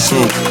 chicken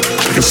soup,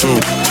 chicken soup,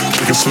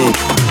 chicken soup,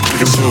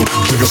 chicken soup,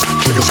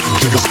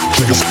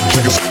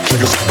 chicken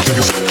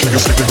soup,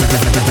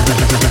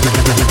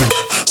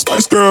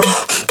 Spice Girl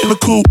in the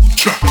coop.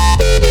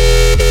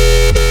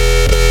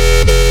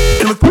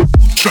 In the coop.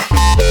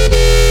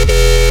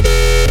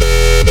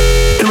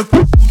 In the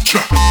coop.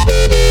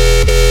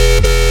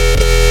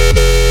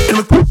 In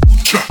the coop.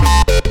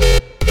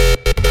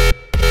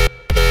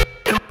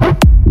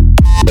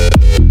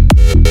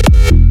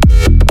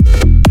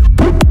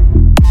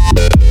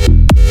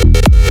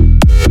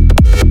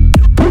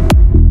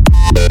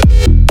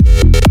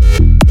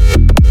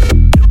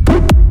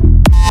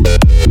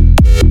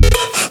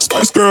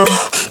 Spice Girl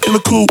in the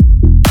coop.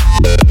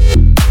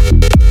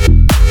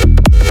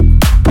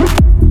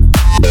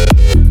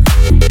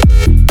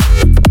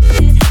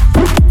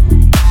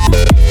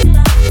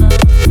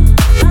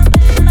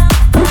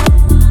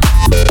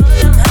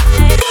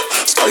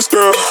 Spice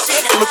Girl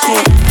in the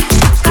coop.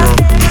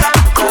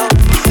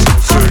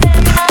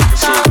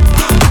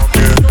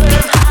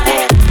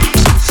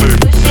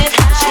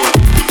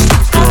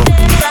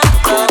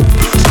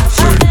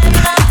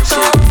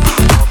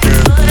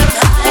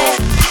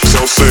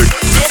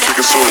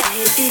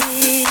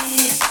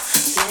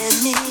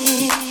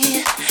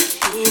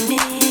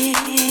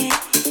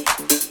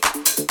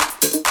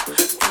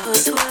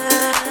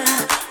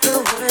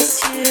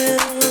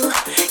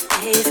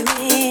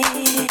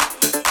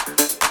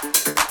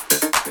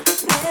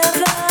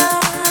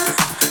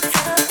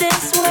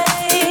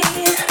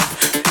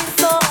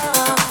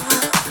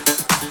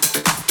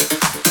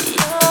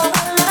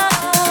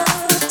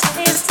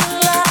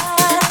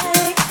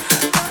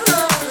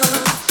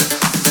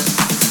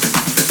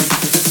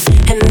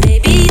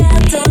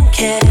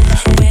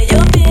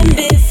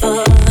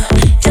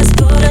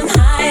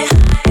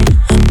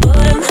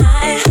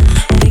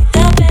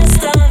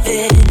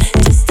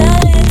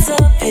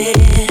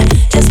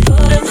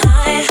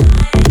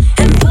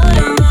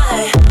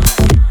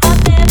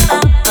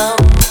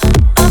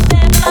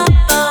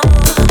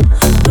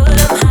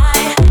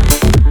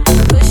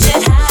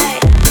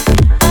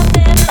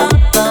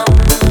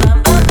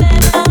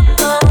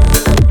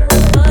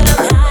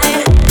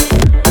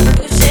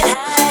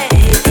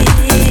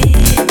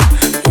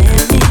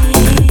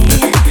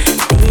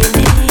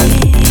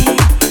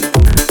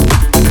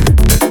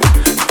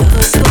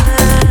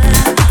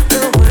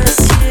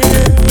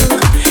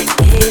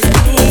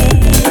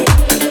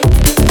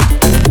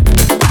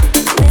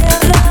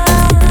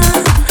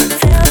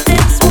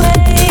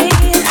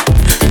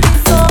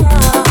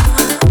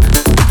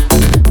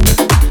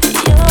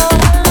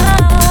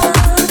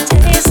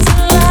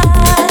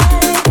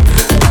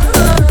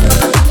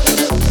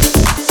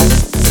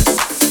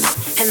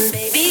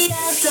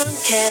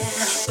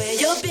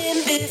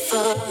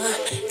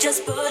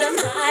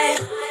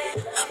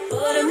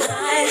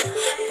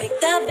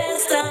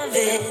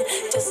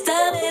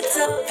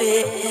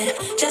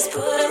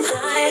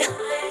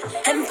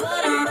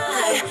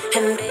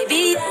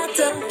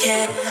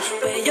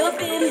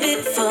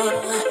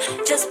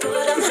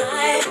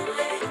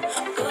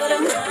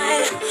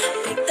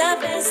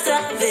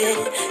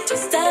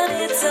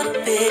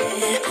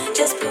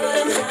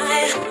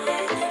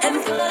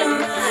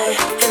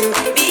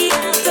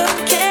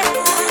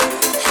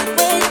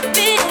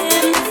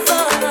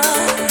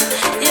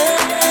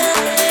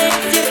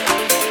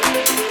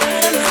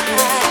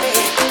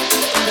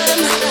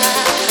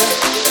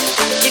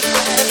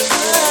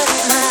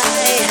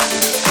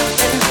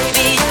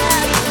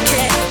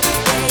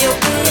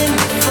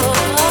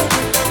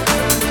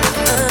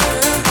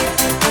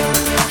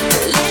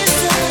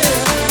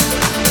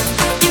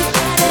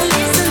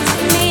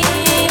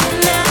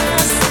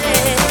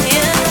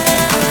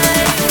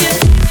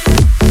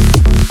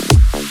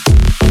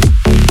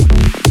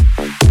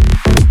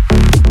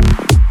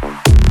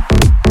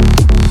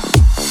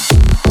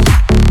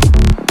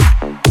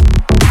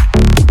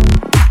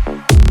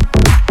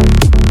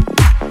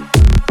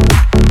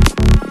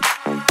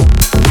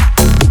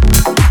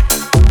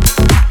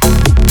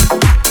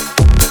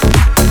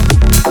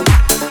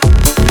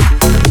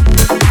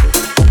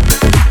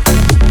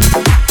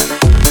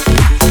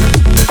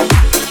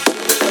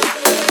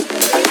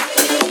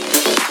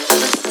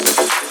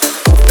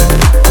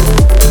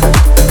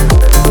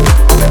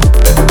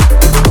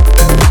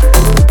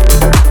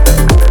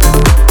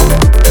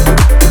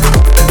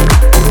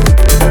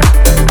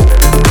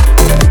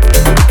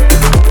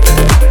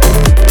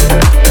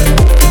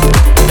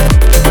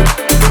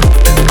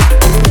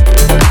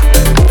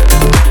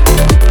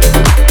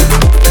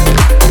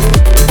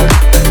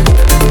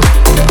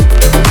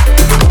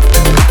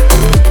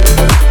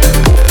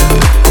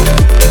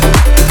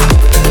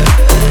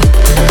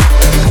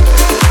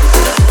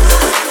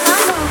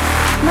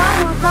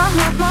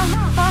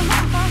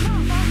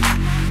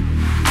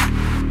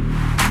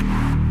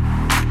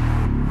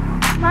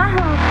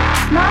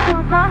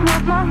 What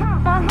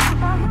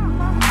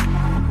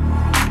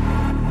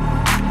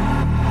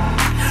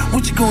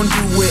you gonna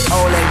do with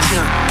all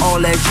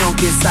that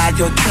junk inside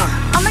your trunk?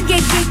 I'ma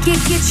get you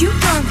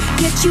drunk,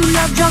 get you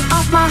love drunk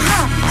off my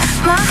hump,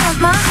 my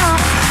hump, my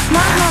hump,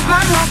 my hump, my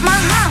hump, my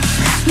hump,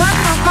 my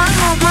hump, my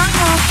hump, my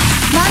hump,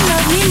 my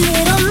lovely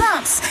little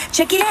lumps.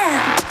 Check it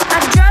out. I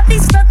drive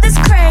these brothers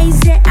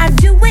crazy. I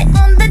do it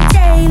on the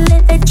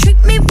daily. They treat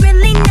me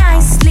really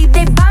nicely.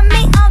 They buy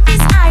me all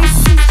these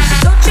ices,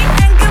 Dolce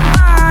and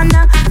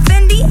Gabbana,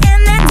 Fendi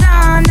and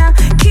Adana.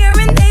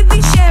 Karen, they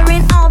be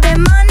sharing all their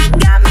money.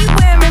 Got me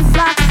wearing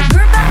fly.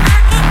 Girl, but I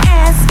ain't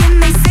asking.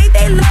 They say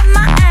they love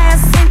my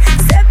ass and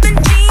 7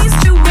 jeans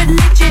too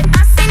religion.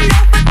 I say no,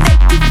 but they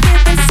keep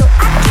giving, so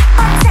I keep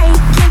on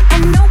taking.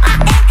 And no, I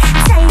ain't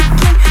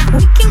taking.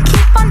 We can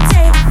keep on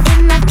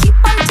dating. I keep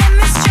on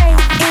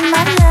demonstrating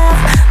my love,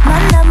 my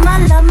love, my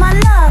love, my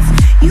love.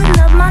 You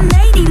love my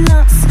lady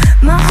lumps,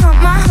 my hump,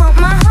 my hump,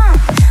 my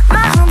hump,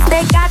 my hump.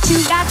 They got you,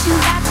 got you,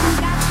 got you,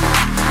 got you,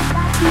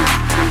 got you.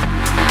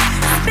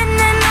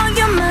 Spending all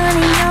your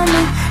money on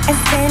me and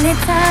spending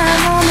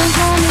time on me,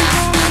 on me,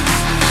 on me,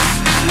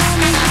 on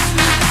me.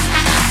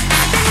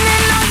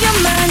 Spending all your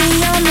money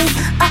on me,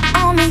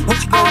 on me. What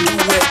you gonna do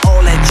with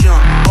all that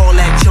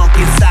junk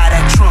inside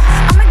that trunk?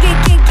 I'ma get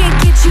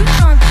you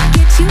drunk,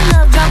 get you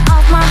love drunk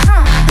off my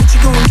hump. What you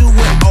gonna do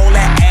with all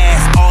that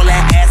ass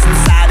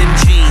inside them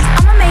jeans?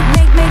 I'ma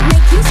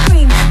make you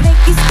scream,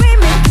 make you scream,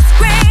 make you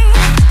scream.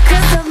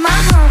 'Cause of my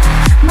hump,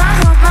 my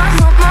hump, my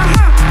hump, my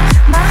hump,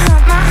 my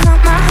hump, my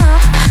hump, my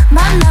hump,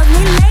 my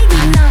lovely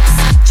lady lumps.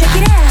 Check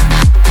it out.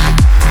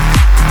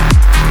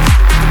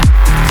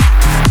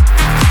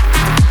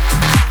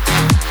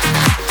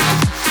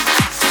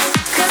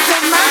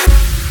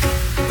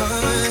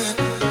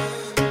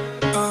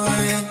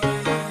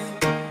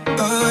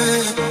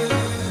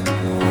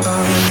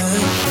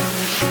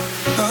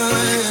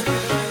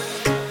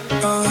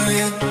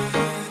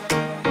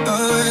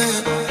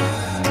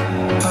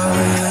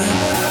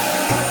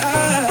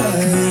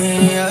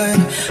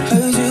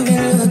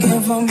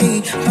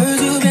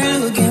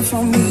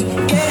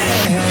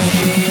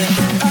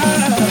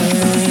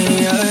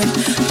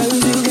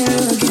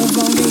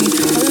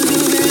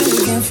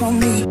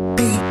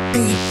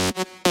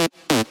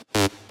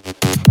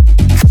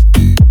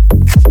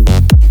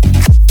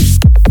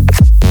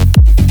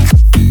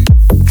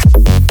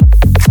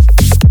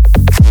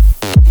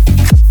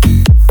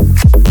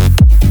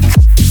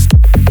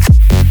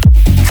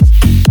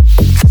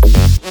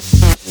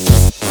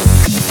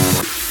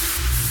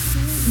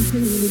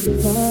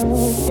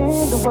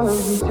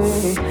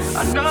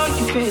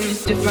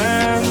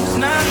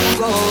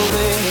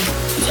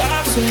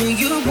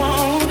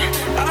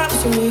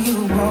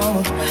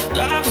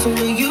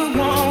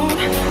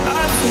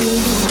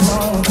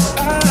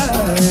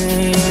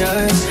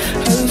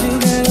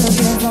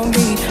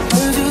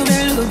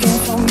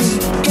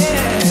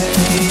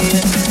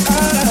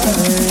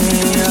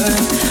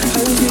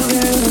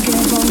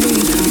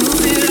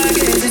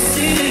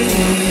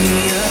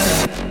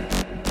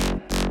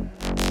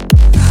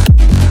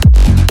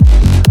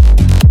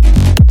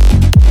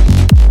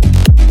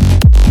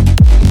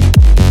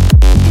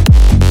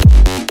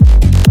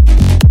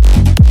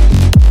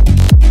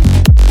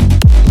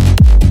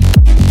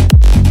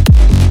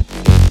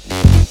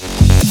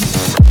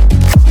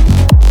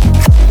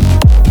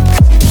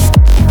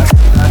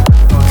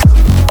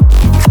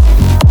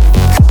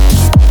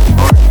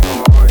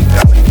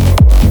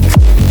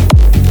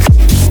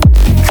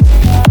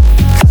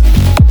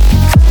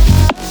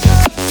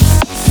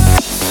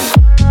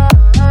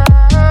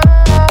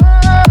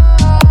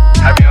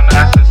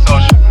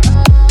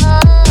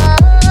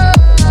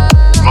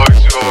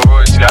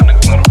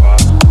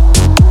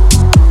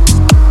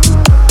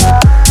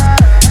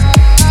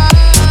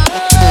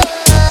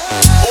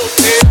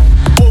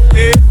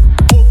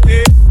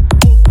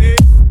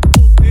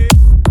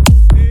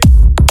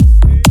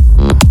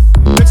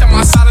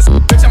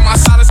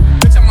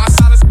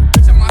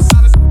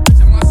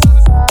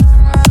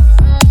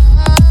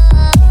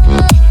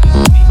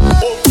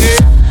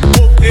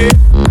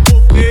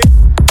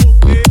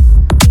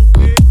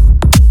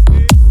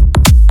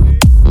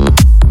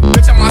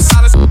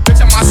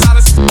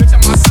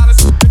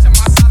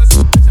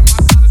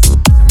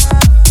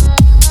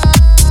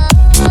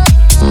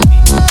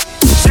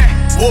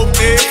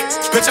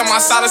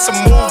 outside of some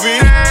movie.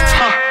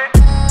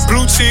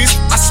 Blue cheese,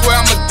 I swear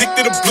I'm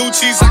addicted to blue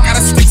cheese. I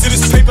gotta stick to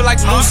this paper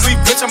like blue sleep.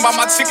 Bitch, I'm by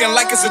my chicken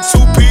like it's a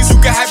 2-piece. You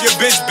can have your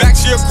bitch back,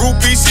 she a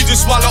groupie. She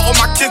just swallow all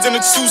my kids in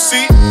a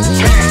 2-seat.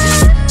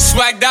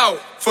 Swagged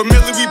out,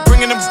 familiar, we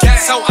bringing them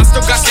gas out. I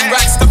still got some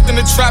racks stuffed in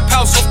the trap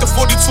house. Off the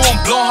 42, I'm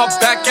blowing her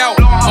back out.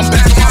 I'm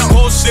back on my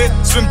bullshit,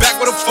 spin back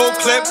with a full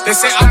clip. They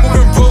say I'm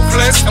moving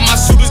ruthless, and my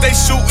shooters they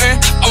shooting.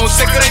 I won't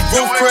take her, they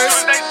roof,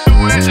 Chris.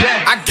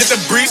 I get the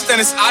breeze,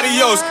 then it's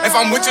adios. If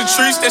I'm with your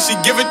trees, then she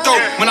give it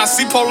though. When I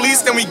see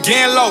police, then we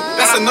gang low.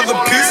 That's another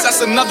piece,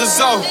 that's another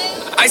zone.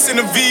 Ice in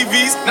the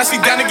VVs, now she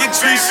down to get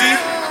treachy.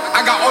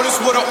 I got all this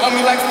water on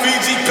me like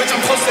Fiji. Bitch,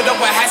 I'm posted up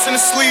with hats and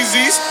the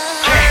sleazies.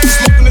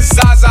 Smoking the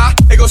Zaza,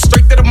 they go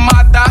straight to the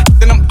Mata.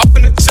 then I'm up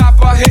in the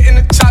chopper, hitting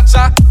the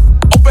cha-cha.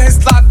 Open his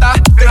lata,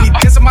 then he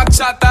dancing my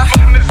chata. Fuck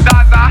him the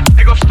Zaza,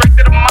 he go straight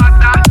to the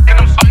mata. And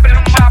I'm up in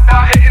the chopper,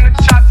 hitting the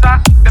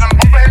cha-cha. Then I'm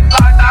open his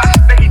lata,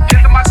 then he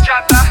dancing my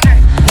chata.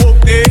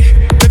 Whooped it,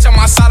 bitch, I'm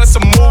outside of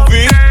some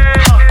movie.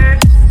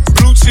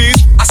 Blue cheese,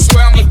 I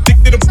swear I'm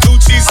addicted to blue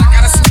cheese. I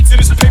gotta stick to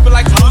this paper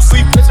like blue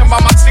sleep. Bitch, I'm by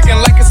my chicken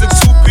like it's a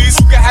two-piece.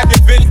 You can have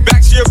your bitch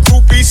back, she a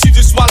groupie. She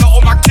just swallow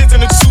all my kids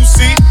in a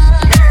two-seat.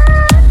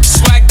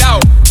 Swagged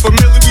out,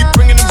 familiar, we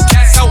bringing them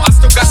cats out. I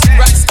still got some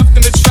racks stuffed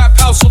in the trap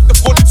house. Off the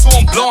 42,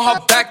 I'm blowing her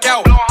back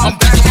out. I'm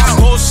back on my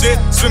bullshit,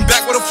 spin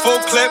back with a full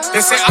clip.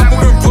 They say I'm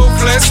moving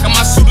ruthless, and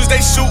my shooters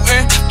they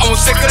shooting. I won't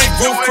take her, they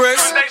roof,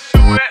 Chris.